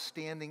Adam was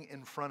standing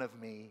in front of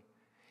me.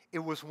 It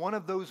was one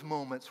of those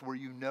moments where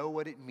you know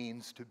what it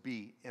means to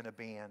be in a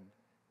band.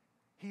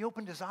 He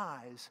opened his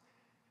eyes,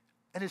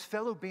 and his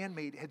fellow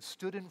bandmate had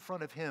stood in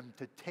front of him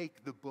to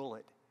take the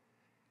bullet.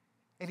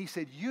 And he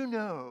said, you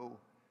know,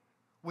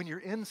 when you're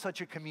in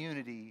such a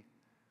community,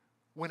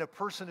 when a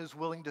person is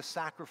willing to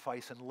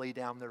sacrifice and lay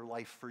down their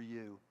life for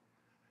you.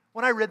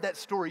 When I read that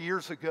story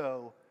years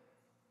ago,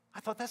 I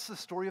thought that's the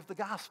story of the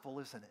gospel,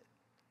 isn't it?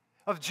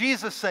 Of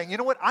Jesus saying, you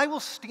know what, I will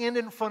stand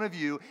in front of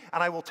you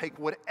and I will take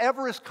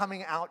whatever is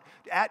coming out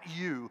at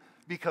you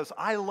because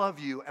I love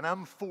you and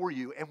I'm for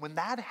you. And when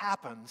that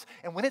happens,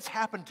 and when it's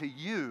happened to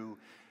you,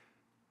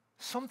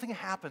 something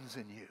happens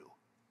in you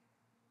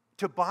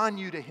to bond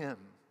you to Him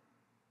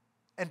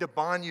and to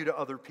bond you to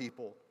other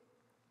people.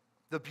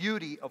 The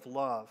beauty of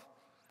love.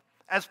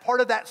 As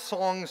part of that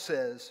song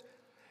says,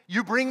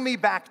 you bring me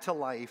back to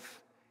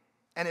life,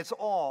 and it's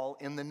all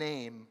in the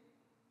name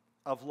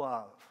of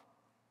love.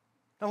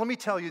 Now let me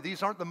tell you,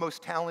 these aren't the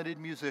most talented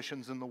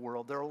musicians in the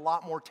world. There are a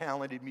lot more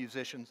talented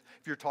musicians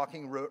if you're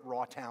talking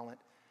raw talent.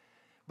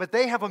 But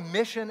they have a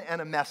mission and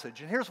a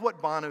message. And here's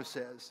what Bono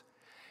says.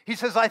 He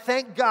says, I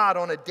thank God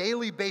on a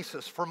daily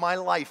basis for my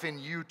life in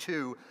you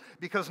too,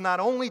 because not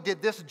only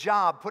did this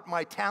job put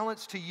my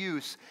talents to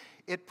use,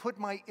 it put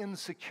my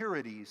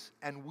insecurities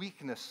and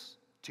weakness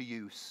to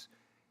use.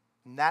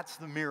 And that's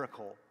the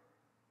miracle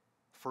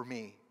for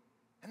me.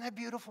 Isn't that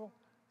beautiful?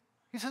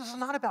 He says, it's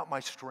not about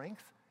my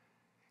strength.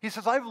 He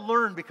says, I've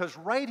learned because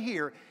right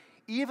here,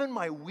 even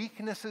my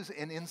weaknesses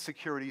and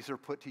insecurities are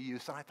put to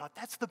use. And I thought,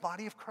 that's the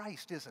body of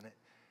Christ, isn't it?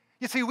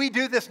 You see, we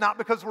do this not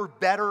because we're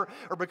better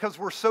or because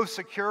we're so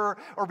secure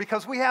or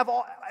because we have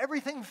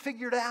everything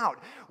figured out.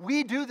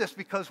 We do this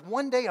because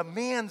one day a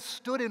man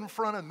stood in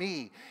front of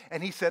me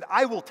and he said,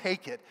 I will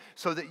take it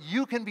so that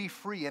you can be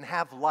free and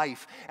have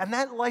life. And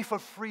that life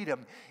of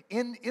freedom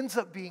ends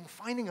up being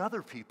finding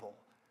other people,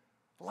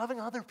 loving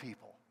other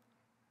people,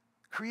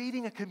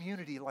 creating a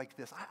community like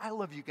this. I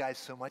love you guys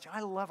so much.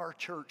 I love our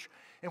church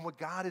and what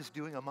God is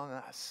doing among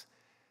us.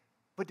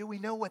 But do we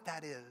know what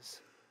that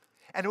is?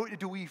 And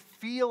do we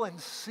feel and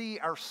see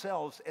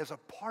ourselves as a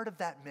part of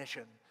that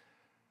mission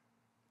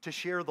to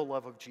share the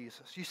love of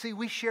Jesus? You see,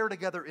 we share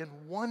together in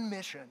one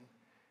mission,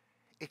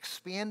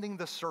 expanding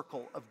the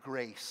circle of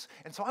grace.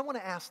 And so I want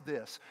to ask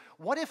this.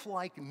 What if,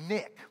 like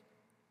Nick,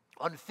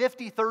 on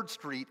 53rd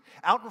Street,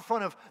 out in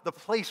front of the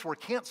place where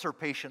cancer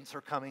patients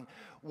are coming,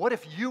 what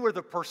if you were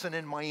the person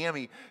in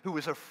Miami who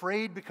is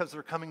afraid because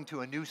they're coming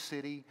to a new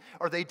city,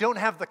 or they don't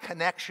have the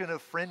connection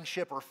of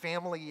friendship or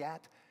family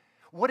yet?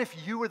 What if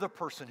you were the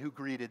person who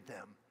greeted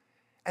them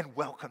and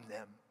welcomed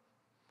them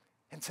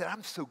and said,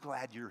 I'm so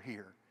glad you're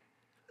here.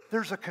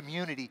 There's a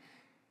community.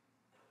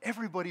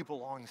 Everybody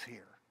belongs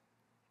here.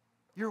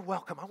 You're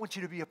welcome. I want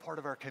you to be a part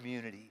of our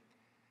community.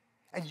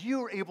 And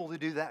you are able to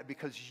do that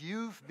because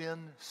you've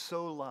been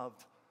so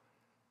loved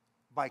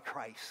by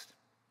Christ.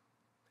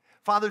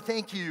 Father,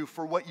 thank you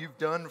for what you've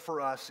done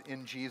for us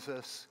in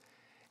Jesus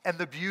and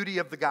the beauty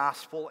of the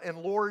gospel. And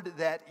Lord,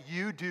 that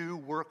you do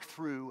work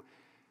through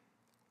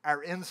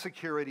our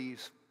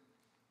insecurities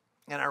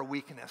and our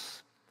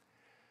weakness.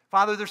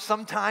 Father, there's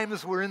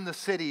sometimes we're in the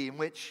city in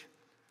which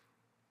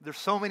there's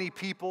so many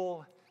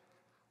people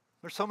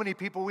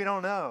we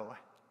don't know.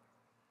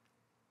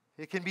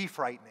 It can be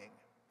frightening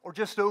or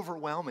just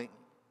overwhelming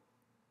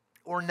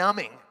or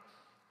numbing.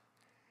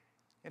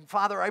 And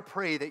Father, I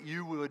pray that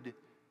you would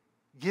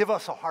give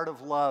us a heart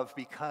of love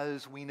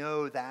because we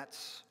know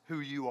that's who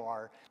you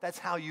are. That's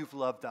how you've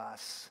loved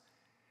us.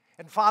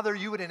 And Father,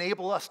 you would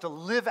enable us to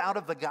live out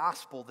of the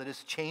gospel that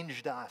has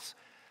changed us,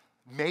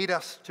 made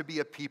us to be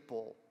a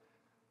people,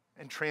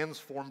 and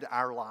transformed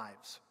our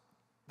lives.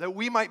 That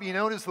we might be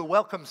known as the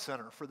Welcome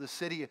Center for the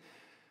city of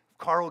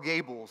Coral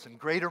Gables and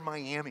Greater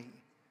Miami.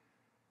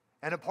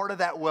 And a part of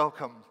that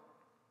welcome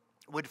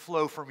would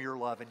flow from your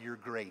love and your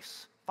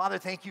grace. Father,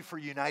 thank you for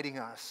uniting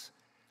us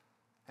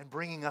and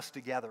bringing us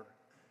together,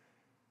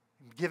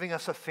 and giving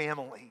us a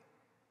family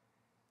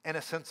and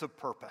a sense of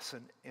purpose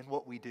in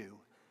what we do.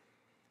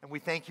 And we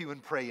thank you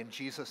and pray in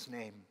Jesus'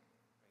 name.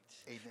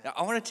 Amen. Now,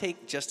 I want to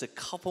take just a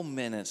couple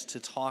minutes to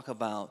talk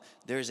about,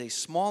 there's a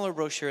smaller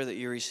brochure that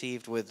you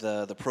received with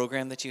the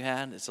program that you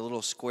had. It's a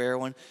little square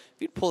one.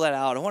 If you'd pull that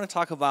out, I want to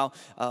talk about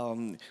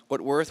what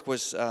Worth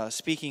was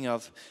speaking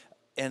of.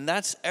 And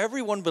that's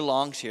everyone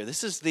belongs here.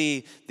 This is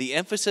the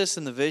emphasis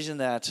and the vision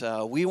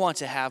that we want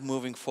to have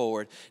moving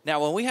forward.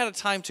 Now, when we had a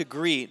time to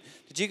greet,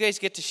 did you guys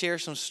get to share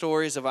some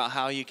stories about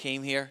how you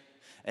came here?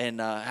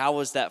 And how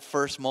was that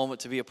first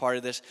moment to be a part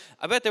of this?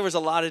 I bet there was a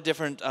lot of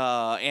different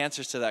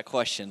answers to that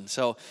question.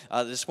 So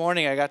this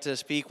morning I got to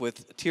speak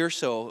with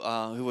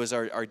Tirso, who was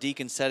our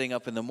deacon setting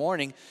up in the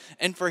morning.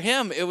 And for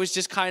him, it was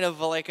just kind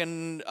of like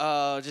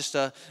just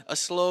a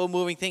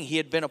slow-moving thing. He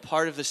had been a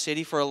part of the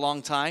city for a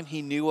long time.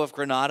 He knew of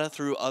Granada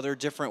through other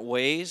different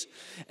ways.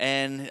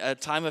 And a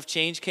time of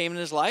change came in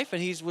his life,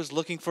 and he was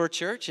looking for a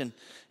church. And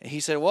he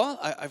said, well,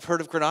 I've heard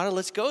of Granada.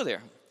 Let's go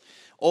there.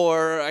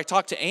 Or I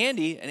talked to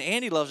Andy, and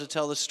Andy loves to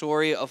tell the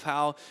story of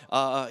how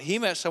he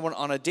met someone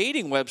on a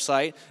dating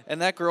website,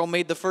 and that girl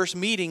made the first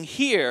meeting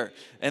here,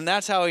 and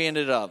that's how he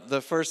ended up. The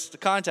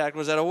first contact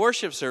was at a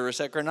worship service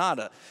at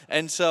Granada.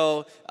 And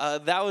so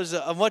that was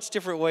a much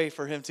different way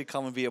for him to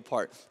come and be a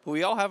part. But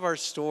we all have our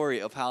story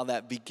of how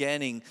that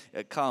beginning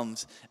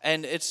comes.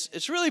 And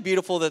it's really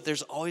beautiful that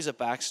there's always a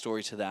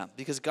backstory to that,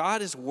 because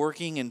God is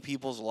working in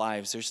people's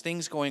lives. There's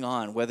things going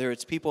on, whether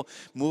it's people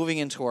moving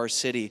into our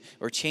city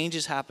or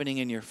changes happening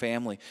in your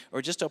family,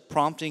 or just a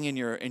prompting in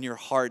your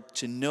heart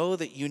to know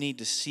that you need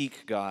to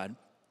seek God,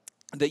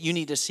 that you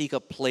need to seek a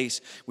place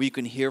where you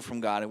can hear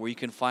from God and where you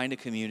can find a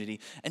community.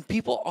 And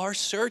people are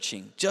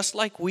searching, just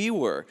like we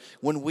were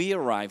when we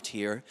arrived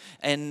here.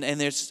 And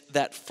there's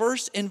that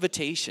first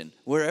invitation,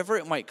 wherever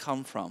it might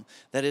come from,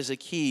 that is a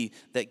key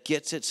that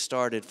gets it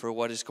started for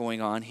what is going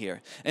on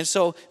here. And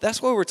so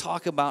that's why we're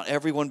talking about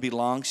everyone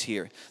belongs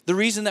here. The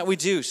reason that we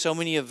do so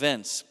many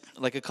events,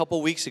 like a couple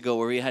weeks ago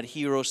where we had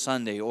Hero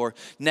Sunday, or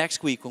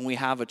next week when we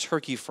have a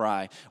turkey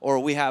fry, or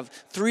we have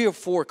 3 or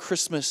 4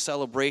 Christmas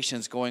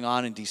celebrations going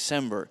on in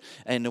December,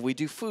 and we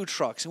do food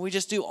trucks, and we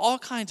just do all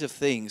kinds of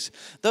things.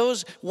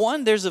 There's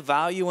a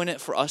value in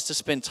it for us to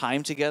spend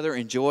time together,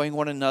 enjoying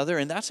one another,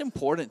 and that's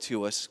important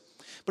to us.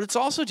 But it's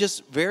also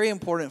just very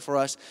important for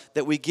us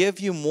that we give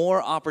you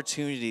more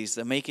opportunities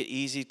that make it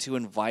easy to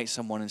invite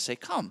someone and say,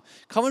 come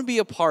and be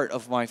a part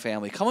of my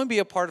family. Come and be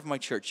a part of my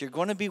church. You're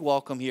going to be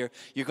welcome here.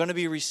 You're going to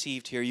be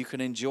received here. You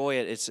can enjoy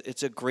it.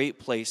 It's a great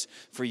place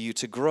for you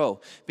to grow.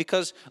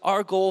 Because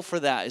our goal for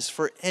that is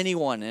for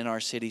anyone in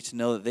our city to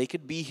know that they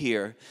could be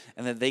here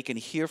and that they can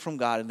hear from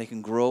God and they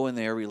can grow in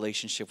their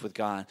relationship with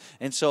God.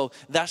 And so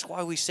that's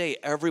why we say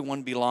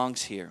everyone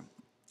belongs here.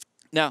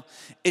 Now,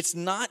 it's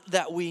not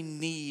that we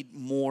need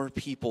more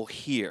people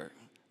here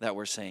that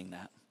we're saying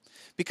that.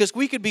 Because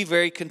we could be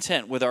very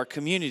content with our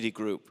community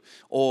group.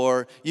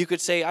 Or you could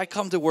say, I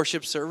come to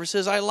worship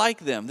services, I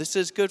like them. This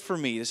is good for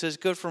me. This is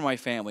good for my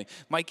family.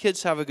 My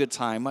kids have a good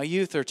time. My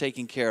youth are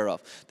taken care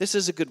of. This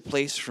is a good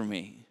place for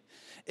me.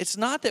 It's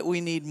not that we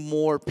need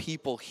more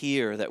people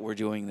here that we're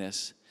doing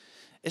this.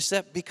 It's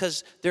that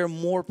because there are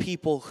more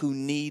people who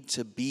need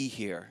to be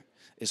here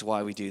is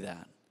why we do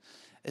that.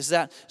 Is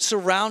that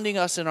surrounding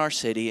us in our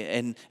city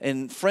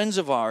and friends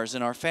of ours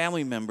and our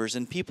family members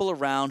and people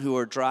around who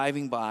are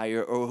driving by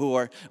or who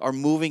are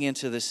moving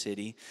into the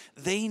city,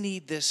 they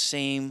need this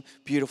same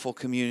beautiful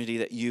community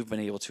that you've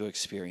been able to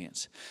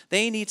experience.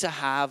 They need to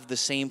have the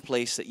same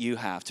place that you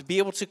have, to be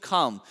able to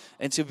come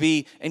and to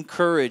be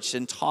encouraged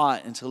and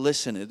taught and to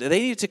listen. They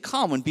need to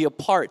come and be a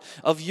part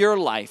of your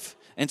life,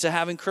 and to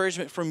have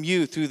encouragement from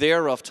you through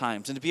their rough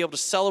times, and to be able to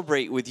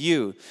celebrate with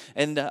you.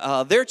 And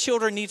their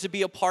children need to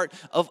be a part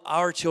of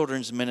our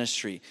children's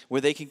ministry,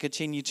 where they can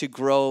continue to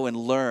grow and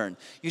learn.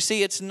 You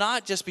see, it's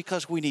not just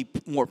because we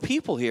need more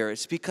people here.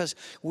 It's because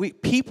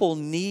people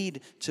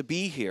need to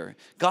be here.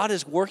 God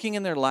is working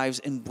in their lives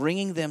and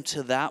bringing them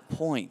to that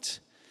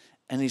point,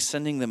 and He's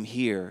sending them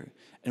here,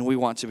 and we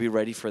want to be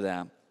ready for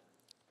that.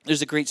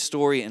 There's a great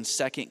story in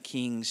 2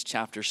 Kings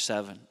chapter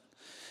 7.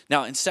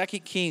 Now, in 2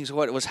 Kings,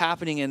 what was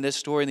happening in this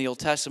story in the Old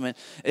Testament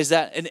is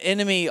that an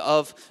enemy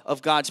of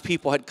God's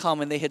people had come,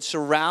 and they had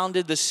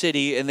surrounded the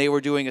city, and they were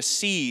doing a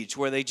siege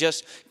where they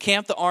just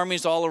camped the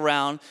armies all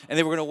around, and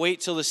they were going to wait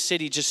till the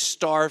city just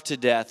starved to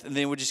death, and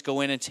they would just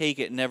go in and take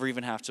it and never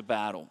even have to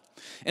battle.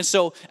 And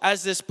so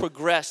as this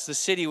progressed, the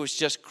city was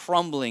just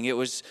crumbling. It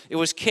was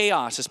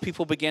chaos as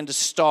people began to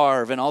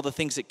starve and all the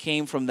things that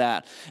came from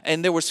that.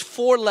 And there was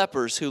 4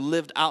 lepers who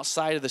lived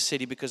outside of the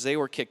city because they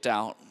were kicked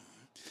out.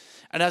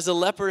 And as the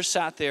lepers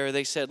sat there,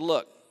 they said,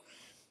 look,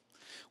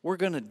 we're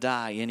going to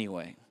die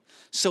anyway.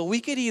 So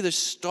we could either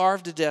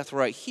starve to death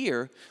right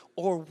here,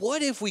 or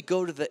what if we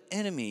go to the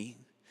enemy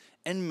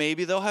and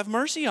maybe they'll have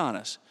mercy on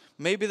us?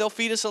 Maybe they'll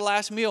feed us a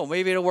last meal.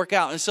 Maybe it'll work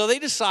out. And so they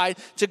decide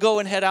to go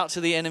and head out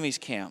to the enemy's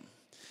camp.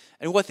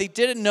 And what they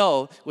didn't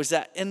know was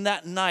that in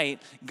that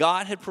night,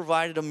 God had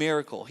provided a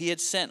miracle. He had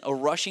sent a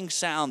rushing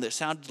sound that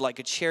sounded like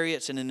a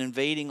chariots and an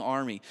invading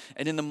army.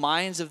 And in the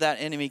minds of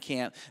that enemy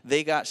camp,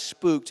 they got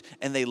spooked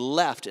and they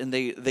left. And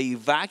they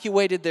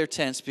evacuated their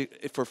tents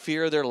for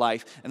fear of their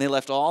life. And they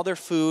left all their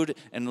food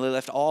and they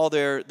left all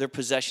their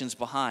possessions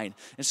behind.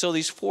 And so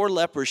these 4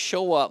 lepers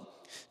show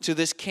up to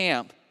this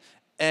camp,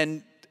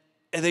 and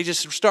they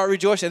just start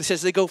rejoicing. It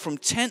says they go from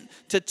tent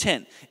to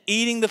tent,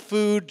 eating the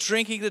food,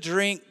 drinking the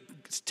drink,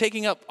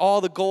 taking up all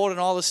the gold and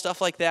all the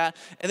stuff like that,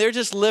 and they're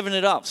just living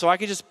it up. So I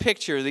could just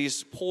picture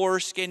these poor,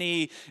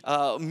 skinny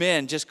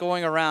men just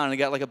going around and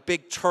got like a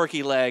big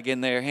turkey leg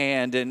in their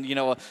hand and,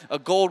 a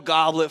gold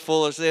goblet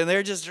full of, and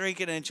they're just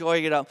drinking and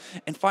enjoying it up.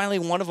 And finally,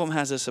 one of them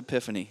has this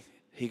epiphany.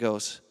 He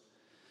goes,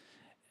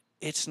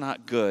 it's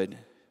not good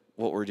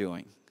what we're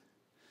doing.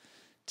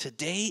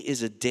 Today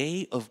is a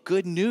day of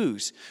good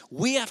news.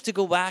 We have to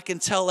go back and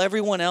tell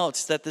everyone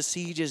else that the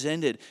siege has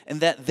ended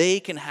and that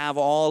they can have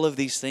all of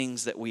these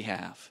things that we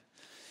have.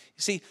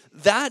 You see,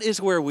 that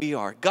is where we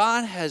are.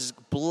 God has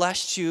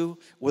blessed you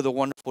with a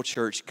wonderful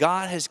church.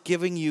 God has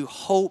given you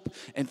hope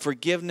and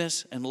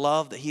forgiveness and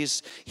love, that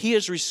He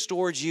has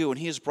restored you and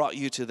He has brought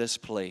you to this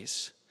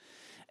place.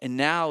 And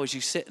now as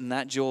you sit in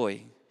that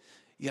joy,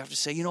 you have to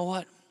say, you know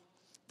what?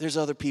 There's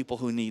other people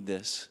who need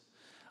this.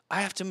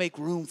 I have to make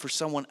room for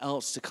someone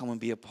else to come and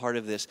be a part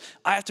of this.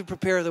 I have to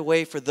prepare the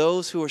way for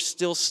those who are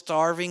still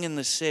starving in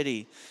the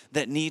city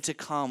that need to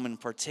come and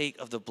partake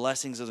of the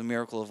blessings of the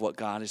miracle of what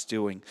God is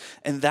doing.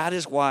 And that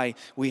is why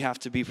we have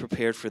to be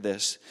prepared for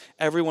this.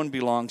 Everyone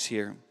belongs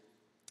here.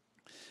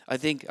 I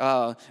think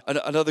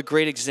another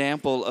great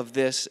example of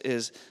this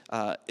is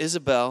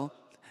Isabel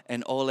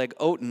and Oleg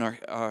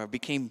Oten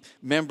became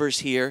members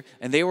here,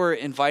 and they were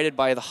invited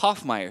by the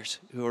Hoffmeyers,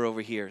 who are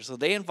over here. So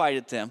they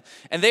invited them,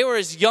 and they were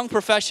as young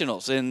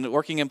professionals and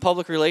working in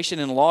public relations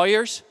and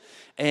lawyers.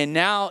 And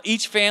now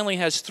each family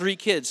has 3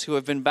 kids who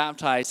have been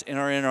baptized and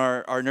are in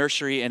our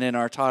nursery and in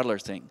our toddler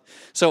thing.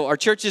 So our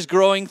church is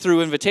growing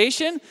through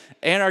invitation,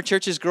 and our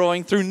church is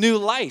growing through new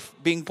life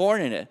being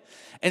born in it.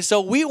 And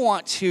so we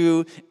want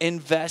to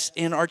invest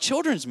in our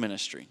children's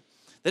ministry.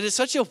 That is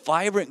such a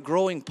vibrant,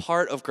 growing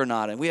part of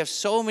Granada. We have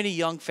so many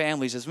young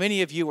families. As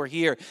many of you are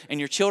here, and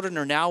your children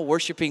are now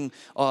worshiping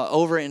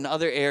over in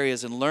other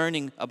areas and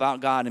learning about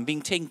God and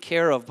being taken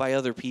care of by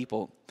other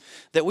people.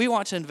 That we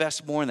want to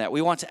invest more in that.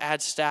 We want to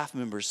add staff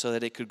members so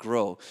that it could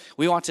grow.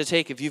 We want to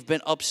take, if you've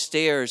been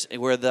upstairs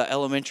where the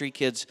elementary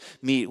kids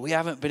meet, we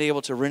haven't been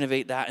able to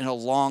renovate that in a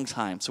long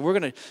time. So we're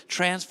going to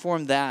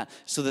transform that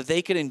so that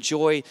they can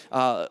enjoy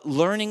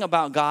learning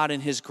about God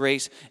and His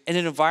grace in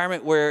an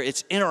environment where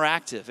it's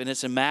interactive and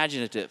it's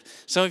imaginative.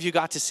 Some of you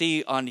got to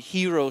see on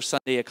Hero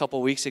Sunday a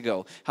couple weeks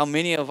ago how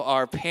many of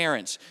our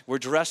parents were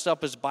dressed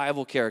up as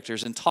Bible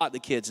characters and taught the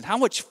kids, and how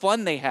much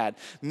fun they had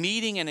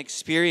meeting and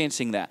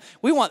experiencing that.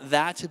 We want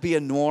that to be a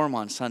norm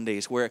on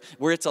Sundays where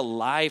it's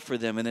alive for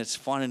them and it's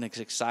fun and it's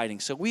exciting.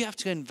 So we have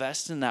to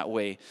invest in that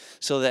way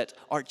so that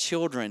our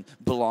children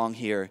belong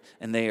here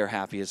and they are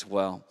happy as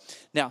well.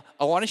 Now,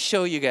 I want to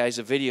show you guys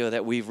a video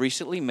that we've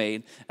recently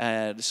made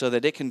so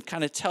that it can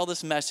kind of tell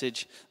this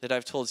message that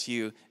I've told to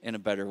you in a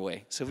better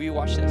way. So if you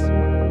watch this.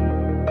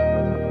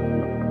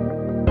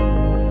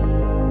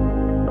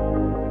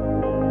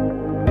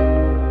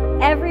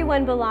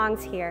 Everyone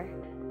belongs here.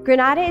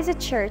 Granada is a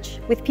church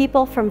with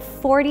people from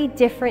 40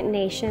 different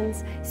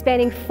nations,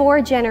 spanning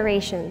 4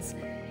 generations.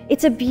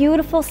 It's a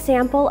beautiful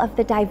sample of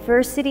the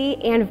diversity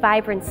and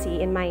vibrancy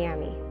in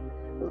Miami.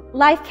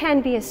 Life can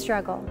be a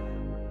struggle.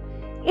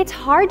 It's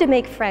hard to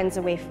make friends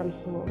away from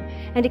home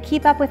and to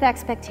keep up with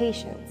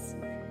expectations.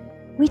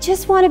 We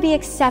just want to be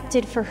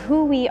accepted for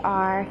who we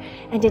are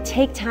and to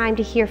take time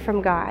to hear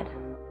from God.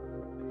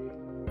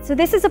 So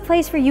this is a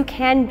place where you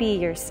can be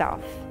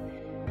yourself,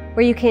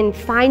 where you can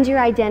find your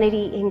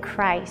identity in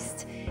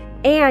Christ,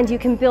 and you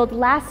can build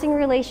lasting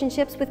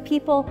relationships with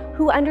people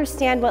who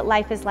understand what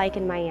life is like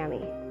in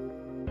Miami.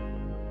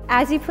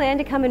 As you plan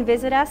to come and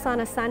visit us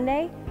on a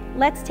Sunday,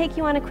 let's take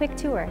you on a quick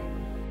tour.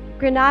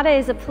 Granada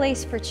is a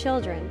place for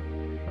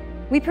children.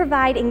 We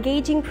provide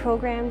engaging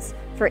programs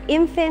for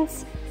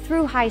infants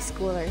through high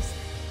schoolers,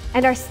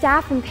 and our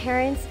staff and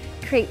parents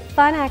create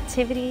fun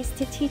activities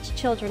to teach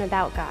children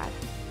about God.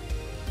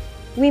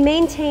 We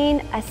maintain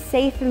a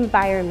safe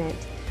environment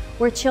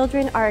where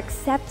children are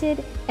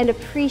accepted and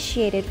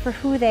appreciated for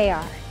who they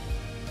are.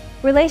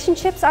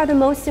 Relationships are the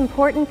most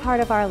important part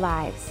of our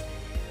lives.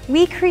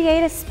 We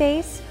create a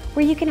space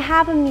where you can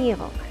have a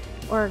meal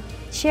or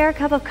share a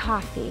cup of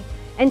coffee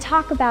and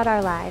talk about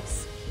our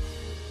lives.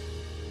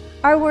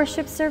 Our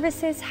worship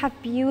services have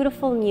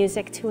beautiful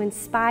music to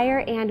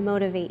inspire and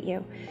motivate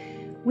you.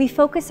 We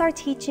focus our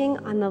teaching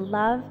on the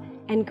love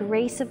and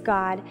grace of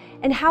God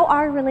and how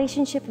our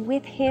relationship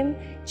with Him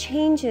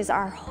changes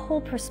our whole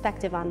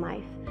perspective on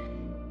life.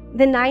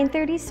 The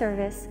 9:30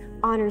 service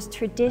honors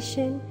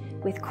tradition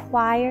with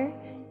choir,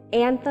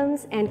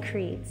 anthems, and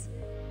creeds.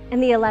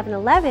 And the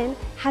 11:11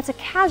 has a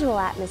casual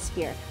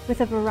atmosphere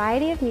with a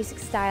variety of music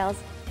styles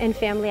and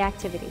family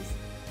activities.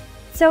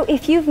 So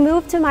if you've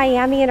moved to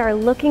Miami and are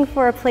looking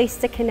for a place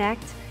to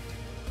connect,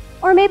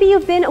 or maybe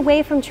you've been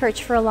away from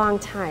church for a long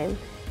time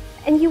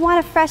and you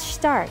want a fresh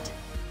start,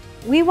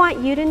 we want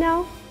you to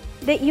know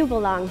that you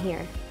belong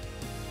here.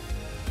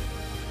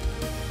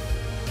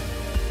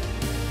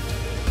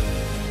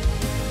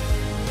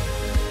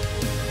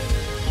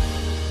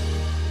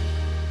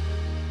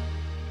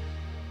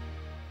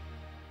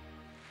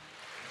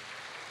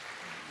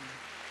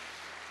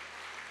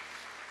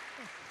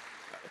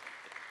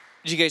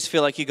 Did you guys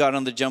feel like you got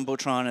on the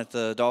Jumbotron at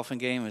the Dolphin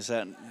game? Is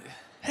that,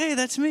 hey,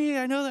 that's me,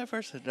 I know that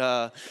person.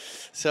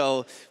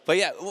 But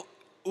yeah,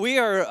 we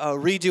are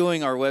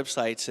redoing our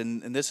websites,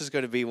 and this is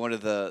going to be one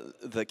of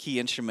the key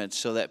instruments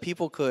so that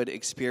people could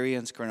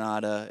experience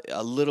Granada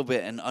a little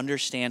bit and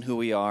understand who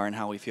we are and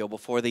how we feel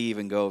before they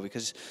even go.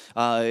 Because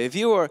if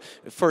you were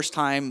first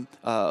time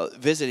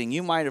visiting,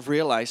 you might have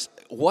realized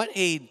what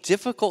a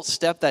difficult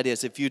step that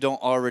is if you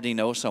don't already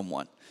know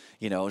someone.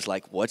 You know, it's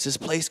like, what's this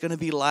place going to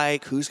be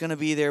like? Who's going to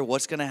be there?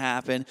 What's going to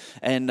happen?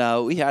 And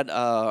we had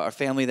our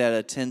family that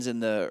attends in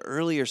the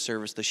earlier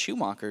service, the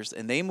Schumachers,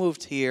 and they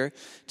moved here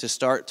to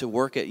start to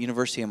work at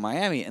University of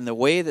Miami. And the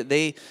way that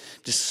they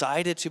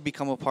decided to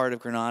become a part of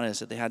Granada is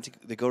that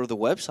they go to the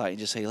website and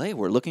just say, hey,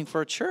 we're looking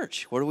for a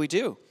church. What do we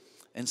do?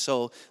 And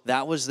so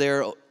that was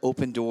their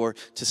open door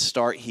to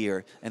start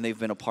here, and they've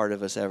been a part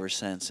of us ever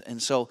since. And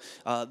so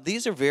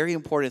these are very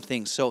important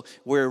things. So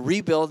we're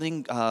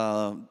rebuilding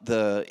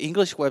the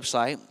English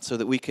website so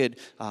that we could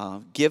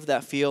give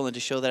that feel and to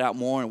show that out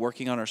more, and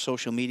working on our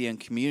social media and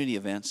community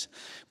events.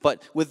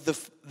 But with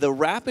the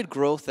rapid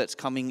growth that's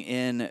coming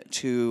in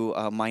to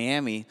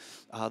Miami,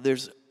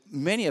 there's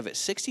many of it,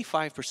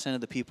 65%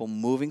 of the people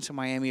moving to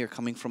Miami are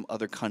coming from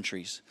other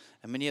countries.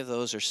 And many of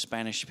those are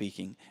Spanish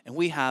speaking. And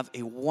we have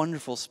a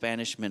wonderful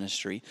Spanish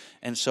ministry.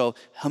 And so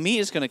Hamid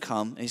is going to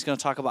come, and he's going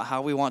to talk about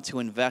how we want to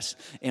invest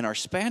in our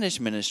Spanish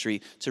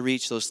ministry to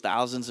reach those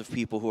thousands of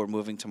people who are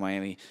moving to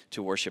Miami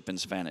to worship in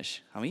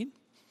Spanish. Hamid?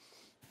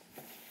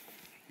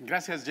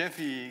 Gracias, Jeff.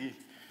 Y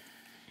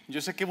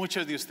yo sé que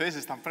muchos de ustedes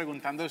están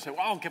preguntándose,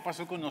 wow, ¿qué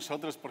pasó con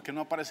nosotros? ¿Por qué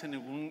no aparece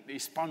ningún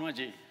hispano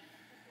allí?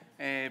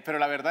 Pero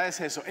la verdad es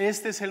eso,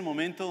 este es el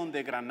momento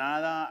donde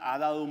Granada ha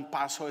dado un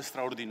paso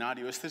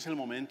extraordinario. Este es el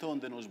momento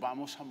donde nos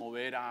vamos a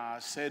mover a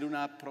hacer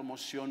una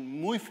promoción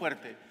muy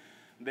fuerte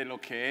de lo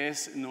que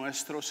es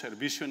nuestro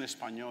servicio en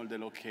español, de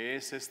lo que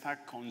es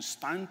esta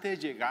constante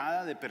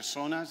llegada de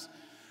personas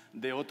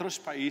de otros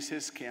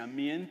países que, a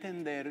mi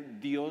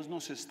entender, Dios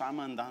nos está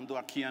mandando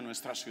aquí a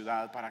nuestra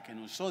ciudad para que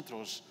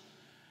nosotros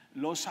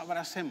los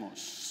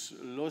abracemos,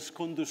 los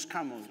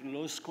conduzcamos,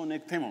 los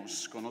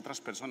conectemos con otras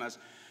personas.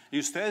 Y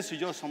ustedes y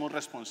yo somos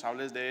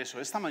responsables de eso.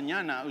 Esta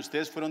mañana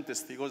ustedes fueron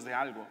testigos de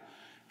algo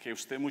que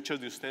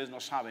muchos de ustedes no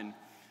saben.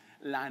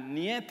 La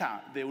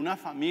nieta de una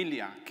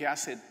familia que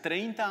hace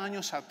 30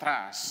 años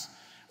atrás,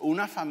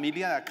 una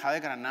familia de acá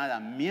de Granada,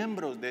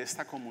 miembros de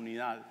esta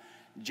comunidad,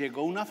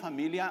 llegó una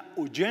familia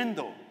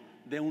huyendo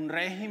de un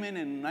régimen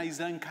en una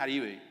isla en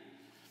Caribe.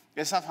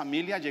 Esa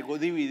familia llegó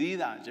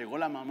dividida, llegó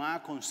la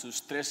mamá con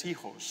sus 3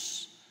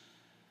 hijos.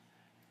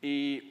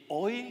 Y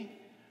hoy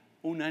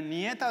una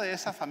nieta de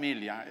esa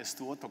familia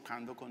estuvo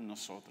tocando con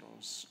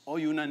nosotros.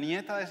 Hoy una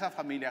nieta de esa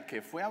familia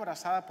que fue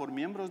abrazada por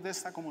miembros de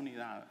esta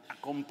comunidad,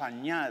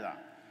 acompañada,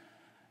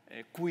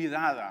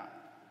 cuidada,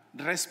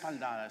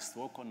 respaldada,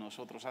 estuvo con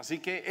nosotros. Así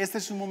que este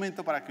es un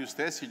momento para que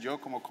ustedes y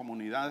yo como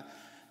comunidad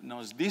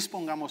nos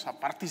dispongamos a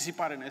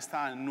participar en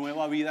esta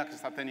nueva vida que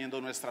está teniendo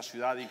nuestra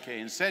ciudad, y que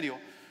en serio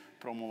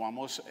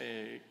promovamos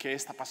qué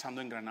está pasando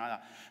en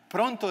Granada.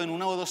 Pronto, en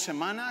 1 o 2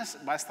 semanas,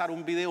 va a estar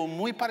un video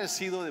muy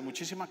parecido, de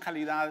muchísima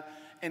calidad,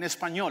 en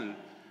español,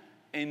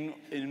 en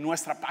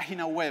nuestra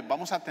página web.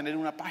 Vamos a tener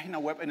una página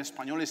web en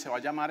español y se va a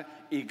llamar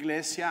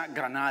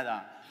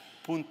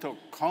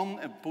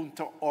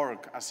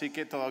iglesiagranada.com.org. Así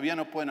que todavía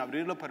no pueden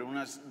abrirlo, pero en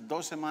unas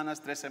 2 semanas,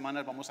 3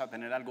 semanas vamos a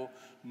tener algo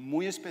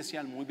muy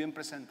especial, muy bien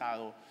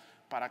presentado,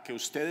 para que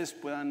ustedes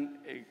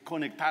puedan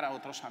conectar a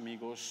otros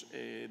amigos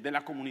de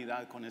la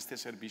comunidad con este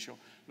servicio,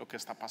 lo que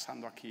está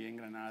pasando aquí en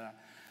Granada.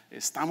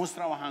 Estamos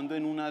trabajando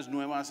en unas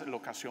nuevas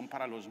locaciones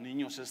para los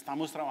niños,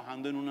 estamos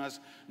trabajando en unas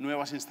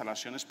nuevas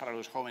instalaciones para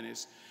los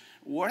jóvenes.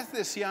 Worth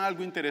decía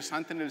algo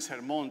interesante en el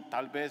sermón,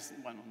 tal vez,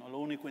 bueno, no lo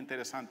único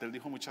interesante, él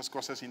dijo muchas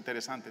cosas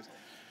interesantes,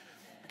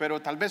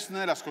 pero tal vez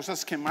una de las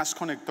cosas que más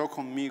conectó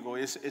conmigo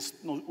es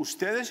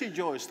ustedes y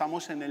yo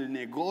estamos en el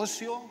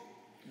negocio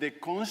de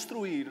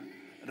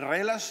construir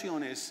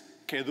relaciones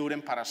que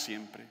duren para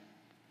siempre.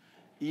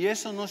 Y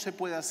eso no se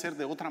puede hacer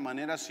de otra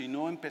manera si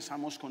no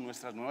empezamos con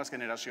nuestras nuevas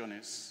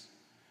generaciones,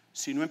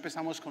 si no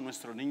empezamos con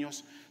nuestros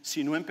niños,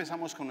 si no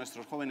empezamos con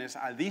nuestros jóvenes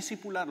a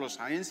discipularlos,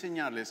 a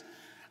enseñarles,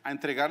 a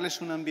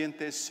entregarles un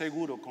ambiente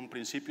seguro, con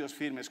principios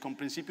firmes, con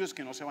principios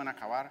que no se van a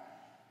acabar.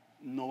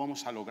 No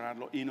vamos a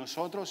lograrlo, y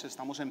nosotros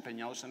estamos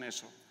empeñados en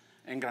eso.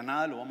 En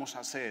Granada lo vamos a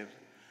hacer.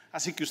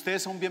 Así que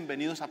ustedes son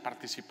bienvenidos a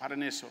participar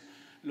en eso.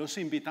 Los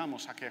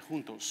invitamos a que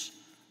juntos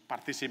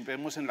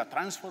participemos en la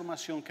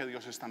transformación que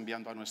Dios está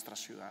enviando a nuestra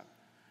ciudad.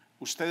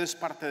 Usted es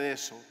parte de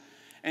eso.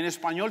 En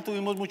español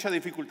tuvimos mucha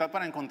dificultad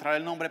para encontrar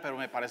el nombre, pero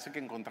me parece que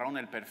encontraron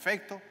el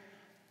perfecto.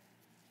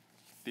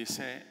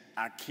 Dice,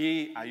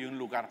 aquí hay un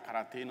lugar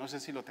para ti. No sé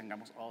si lo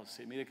tengamos. Oh,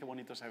 sí, mire qué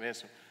bonito se ve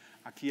eso.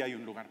 Aquí hay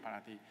un lugar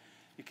para ti.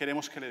 Y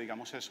queremos que le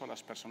digamos eso a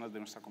las personas de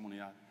nuestra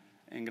comunidad.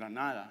 En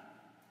Granada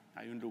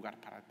hay un lugar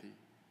para ti.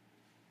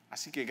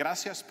 Así que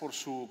gracias por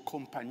su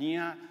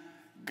compañía.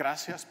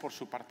 Gracias por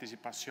su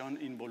participación.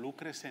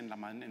 Involúcrese en la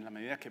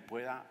medida que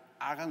pueda.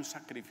 Haga un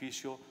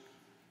sacrificio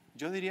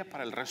yo diría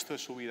para el resto de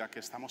su vida, que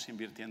estamos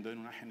invirtiendo en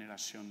una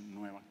generación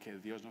nueva que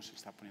Dios nos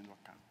está poniendo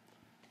acá.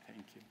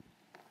 Thank you.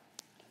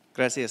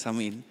 Gracias,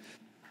 Hamid.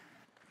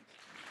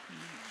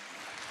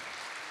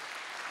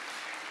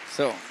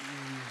 So,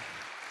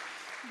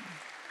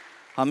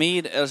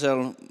 Hamid es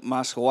el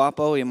más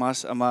guapo y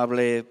más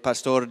amable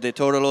pastor de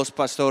todos los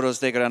pastores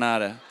de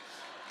Granada.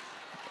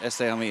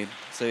 Hamid,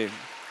 sí.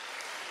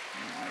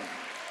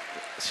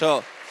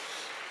 So,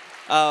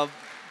 now,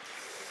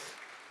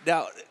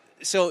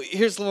 so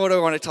here's what I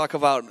want to talk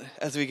about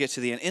as we get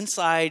to the end.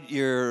 Inside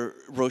your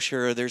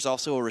brochure, there's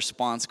also a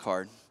response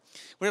card.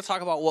 We're going to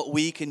talk about what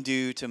we can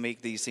do to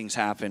make these things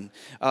happen.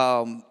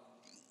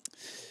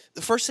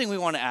 The first thing we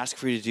want to ask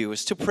for you to do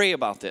is to pray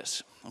about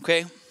this,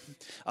 okay?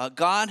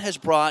 God has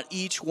brought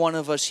each one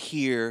of us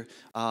here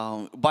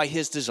by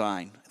His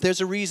design. There's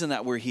a reason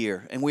that we're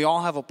here, and we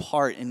all have a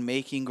part in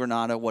making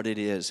Granada what it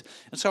is.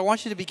 And so I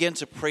want you to begin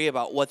to pray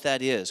about what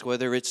that is,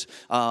 whether it's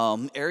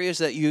areas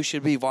that you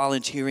should be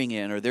volunteering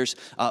in, or there's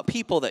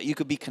people that you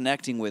could be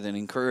connecting with and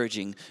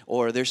encouraging,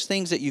 or there's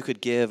things that you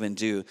could give and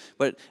do.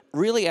 But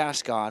really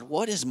ask God,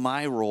 what is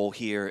my role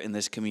here in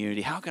this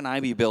community? How can I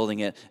be building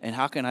it, and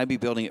how can I be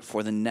building it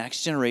for the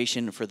next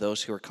generation and for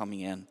those who are coming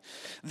in?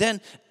 Then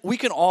we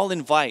can all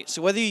invite.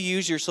 So whether you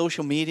use your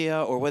social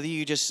media or whether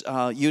you just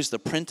use the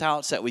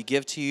printouts that we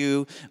give to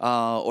you,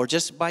 or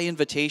just by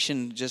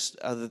invitation, just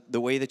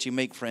the way that you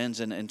make friends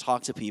and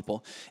talk to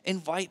people,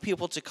 invite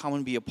people to come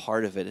and be a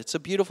part of it. It's a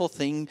beautiful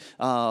thing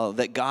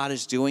that God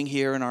is doing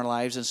here in our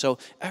lives, and so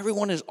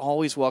everyone is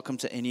always welcome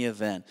to any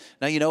event.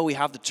 Now, you know, we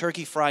have the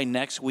turkey fry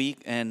next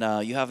week, and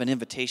you have an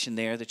invitation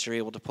there that you're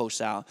able to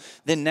post out.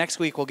 Then next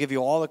week, we'll give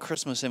you all the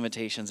Christmas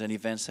invitations and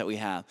events that we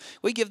have.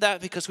 We give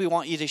that because we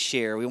want you to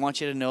share. We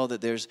want you to know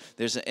that there's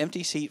an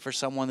empty seat for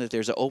someone, that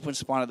there's an open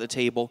spot at the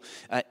table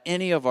at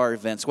any of our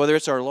events, whether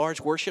it's our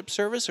large worship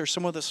service or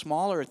some of the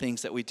smaller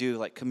things that we do,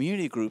 like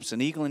community groups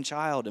and Eagle and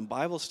Child and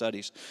Bible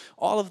studies.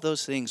 All of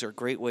those things are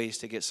great ways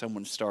to get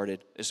someone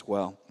started as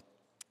well.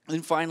 And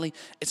then finally,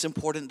 it's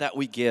important that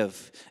we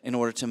give in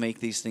order to make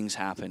these things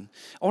happen.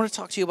 I want to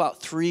talk to you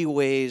about 3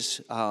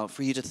 ways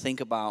for you to think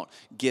about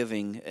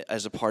giving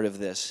as a part of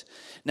this.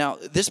 Now,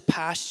 this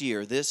past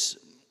year, this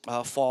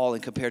fall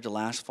and compared to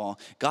last fall,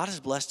 God has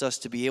blessed us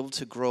to be able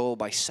to grow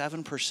by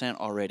 7%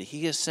 already.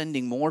 He is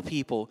sending more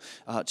people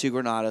to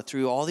Granada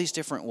through all these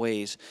different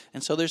ways.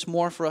 And so there's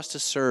more for us to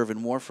serve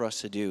and more for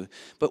us to do.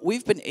 But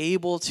we've been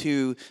able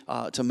to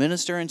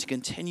minister and to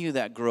continue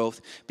that growth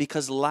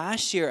because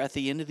last year, at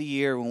the end of the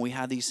year, when we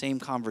had these same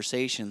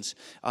conversations,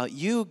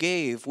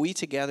 we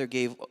together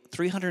gave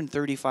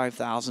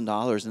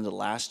 $335,000 in the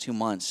last 2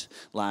 months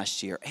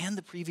last year, and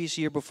the previous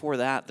year before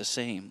that, the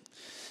same.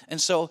 And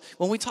so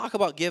when we talk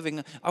about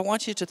giving, I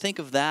want you to think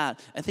of that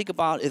and think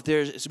about if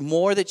there's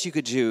more that you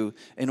could do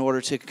in order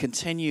to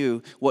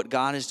continue what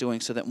God is doing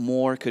so that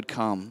more could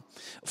come.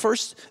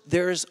 First,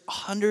 there's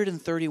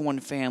 131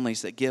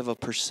 families that give a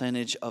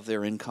percentage of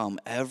their income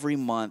every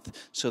month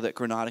so that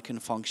Granada can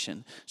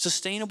function.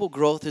 Sustainable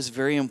growth is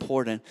very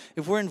important.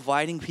 If we're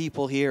inviting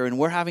people here and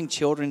we're having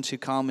children to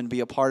come and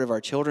be a part of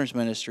our children's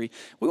ministry,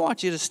 we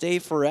want you to stay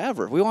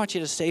forever. We want you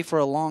to stay for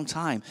a long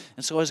time.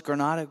 And so as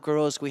Granada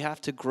grows, we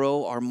have to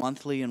grow our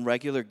monthly and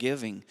regular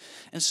giving.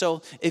 And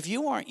so if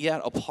you aren't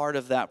yet a part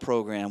of that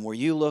program where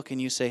you look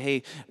and you say,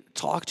 hey,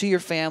 talk to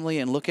your family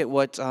and look at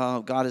what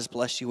God has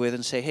blessed you with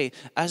and say, hey,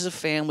 as a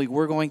family,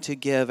 we're going to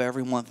give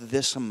every month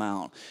this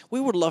amount. We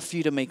would love for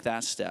you to make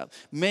that step.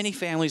 Many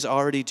families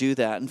already do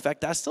that. In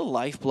fact, that's the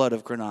lifeblood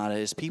of Granada,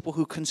 is people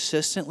who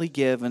consistently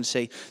give and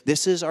say,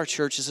 this is our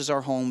church, this is our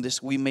home,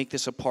 we make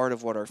this a part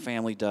of what our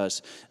family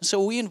does. And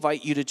so we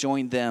invite you to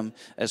join them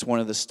as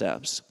one of the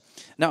steps.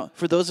 Now,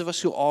 for those of us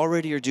who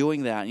already are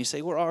doing that, and you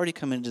say, we're already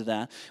committed to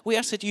that, we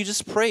ask that you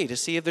just pray to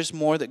see if there's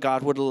more that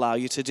God would allow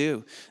you to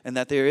do. And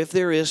that if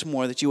there is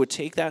more, that you would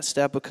take that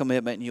step of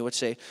commitment and you would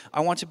say,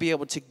 I want to be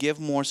able to give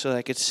more so that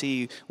I could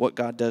see what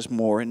God does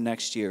more in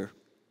next year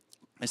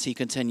as He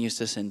continues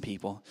to send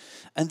people.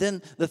 And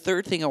then the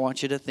third thing I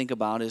want you to think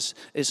about is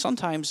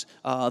sometimes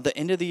the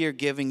end of the year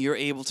giving, you're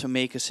able to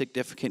make a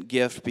significant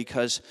gift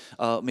because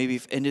maybe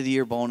end of the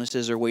year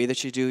bonuses or way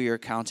that you do your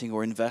accounting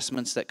or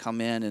investments that come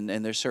in,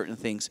 and there's certain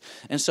things.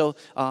 And so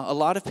a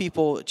lot of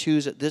people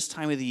choose at this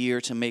time of the year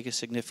to make a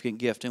significant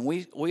gift. And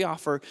we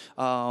offer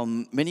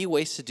many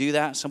ways to do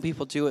that. Some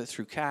people do it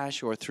through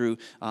cash or through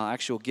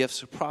actual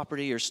gifts of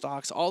property or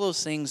stocks. All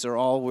those things are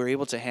all we're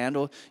able to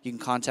handle. You can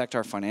contact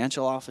our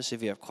financial office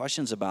if you have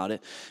questions about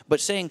it. But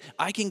saying,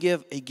 I can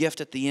give a gift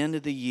at the end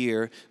of the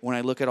year when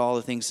I look at all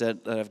the things that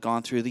have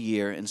gone through the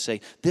year and say,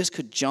 this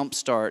could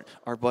jumpstart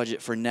our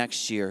budget for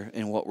next year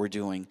in what we're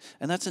doing.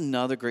 And that's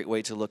another great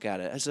way to look at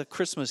it, as a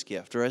Christmas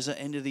gift or as an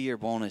end of the year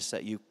bonus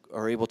that you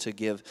are able to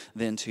give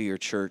then to your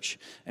church.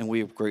 And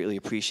we greatly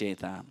appreciate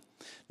that.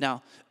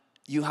 Now,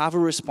 you have a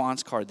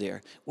response card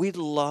there. We'd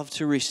love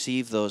to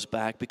receive those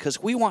back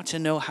because we want to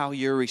know how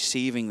you're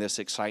receiving this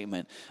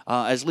excitement.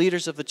 As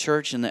leaders of the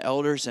church and the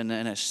elders and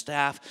as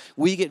staff,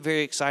 we get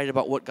very excited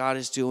about what God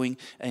is doing,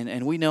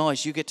 and we know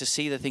as you get to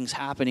see the things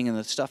happening and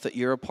the stuff that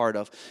you're a part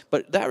of.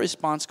 But that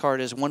response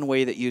card is one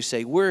way that you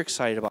say, we're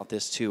excited about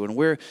this too, and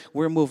we're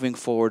moving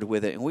forward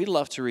with it, and we'd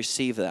love to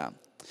receive that.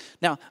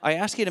 Now, I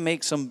ask you to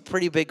make some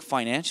pretty big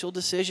financial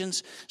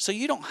decisions, so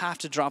you don't have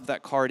to drop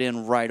that card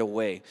in right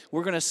away.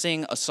 We're going to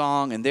sing a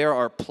song, and there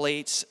are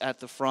plates at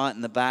the front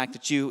and the back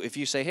that if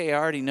you say, hey, I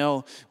already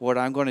know what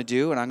I'm going to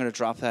do, and I'm going to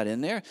drop that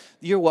in there,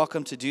 you're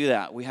welcome to do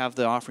that. We have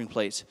the offering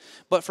plates.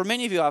 But for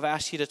many of you, I've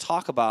asked you to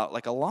talk about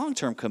like a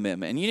long-term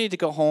commitment, and you need to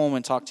go home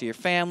and talk to your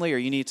family, or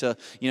you need to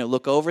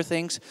look over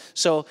things.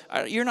 So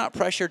you're not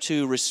pressured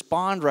to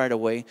respond right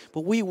away,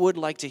 but we would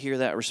like to hear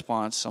that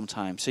response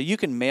sometime. So you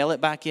can mail it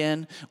back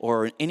in,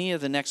 or any of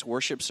the next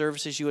worship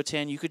services you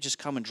attend, you could just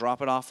come and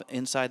drop it off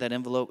inside that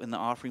envelope in the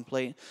offering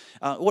plate.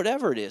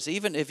 Whatever it is,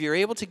 even if you're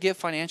able to give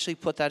financially,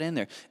 put that in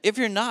there. If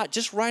you're not,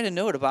 just write a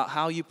note about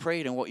how you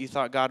prayed and what you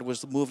thought God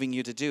was moving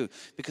you to do,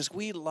 because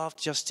we love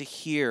just to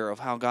hear of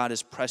how God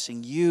is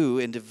pressing you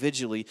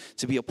individually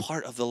to be a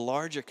part of the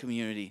larger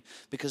community,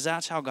 because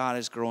that's how God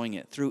is growing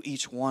it, through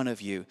each one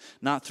of you,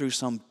 not through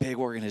some big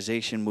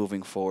organization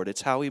moving forward.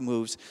 It's how he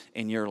moves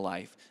in your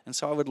life. And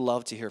so I would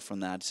love to hear from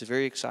that. It's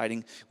very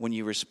exciting when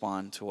you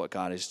respond to what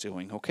God is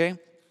doing, okay?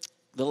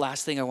 The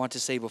last thing I want to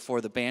say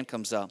before the band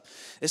comes up,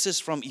 this is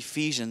from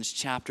Ephesians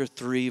chapter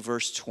 3,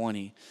 verse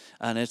 20.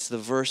 And it's the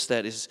verse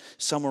that is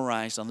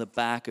summarized on the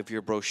back of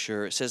your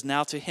brochure. It says,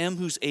 now to him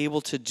who's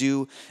able to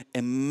do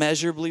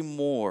immeasurably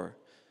more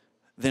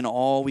than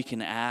all we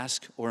can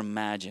ask or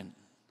imagine,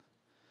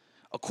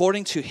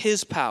 according to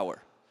his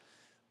power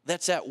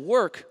that's at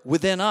work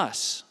within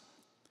us,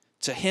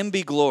 to him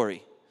be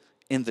glory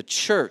in the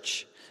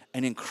church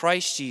and in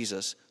Christ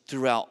Jesus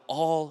throughout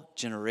all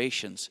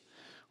generations,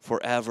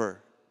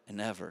 forever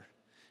and ever.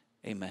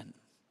 Amen.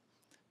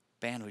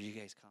 Band, would you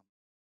guys come?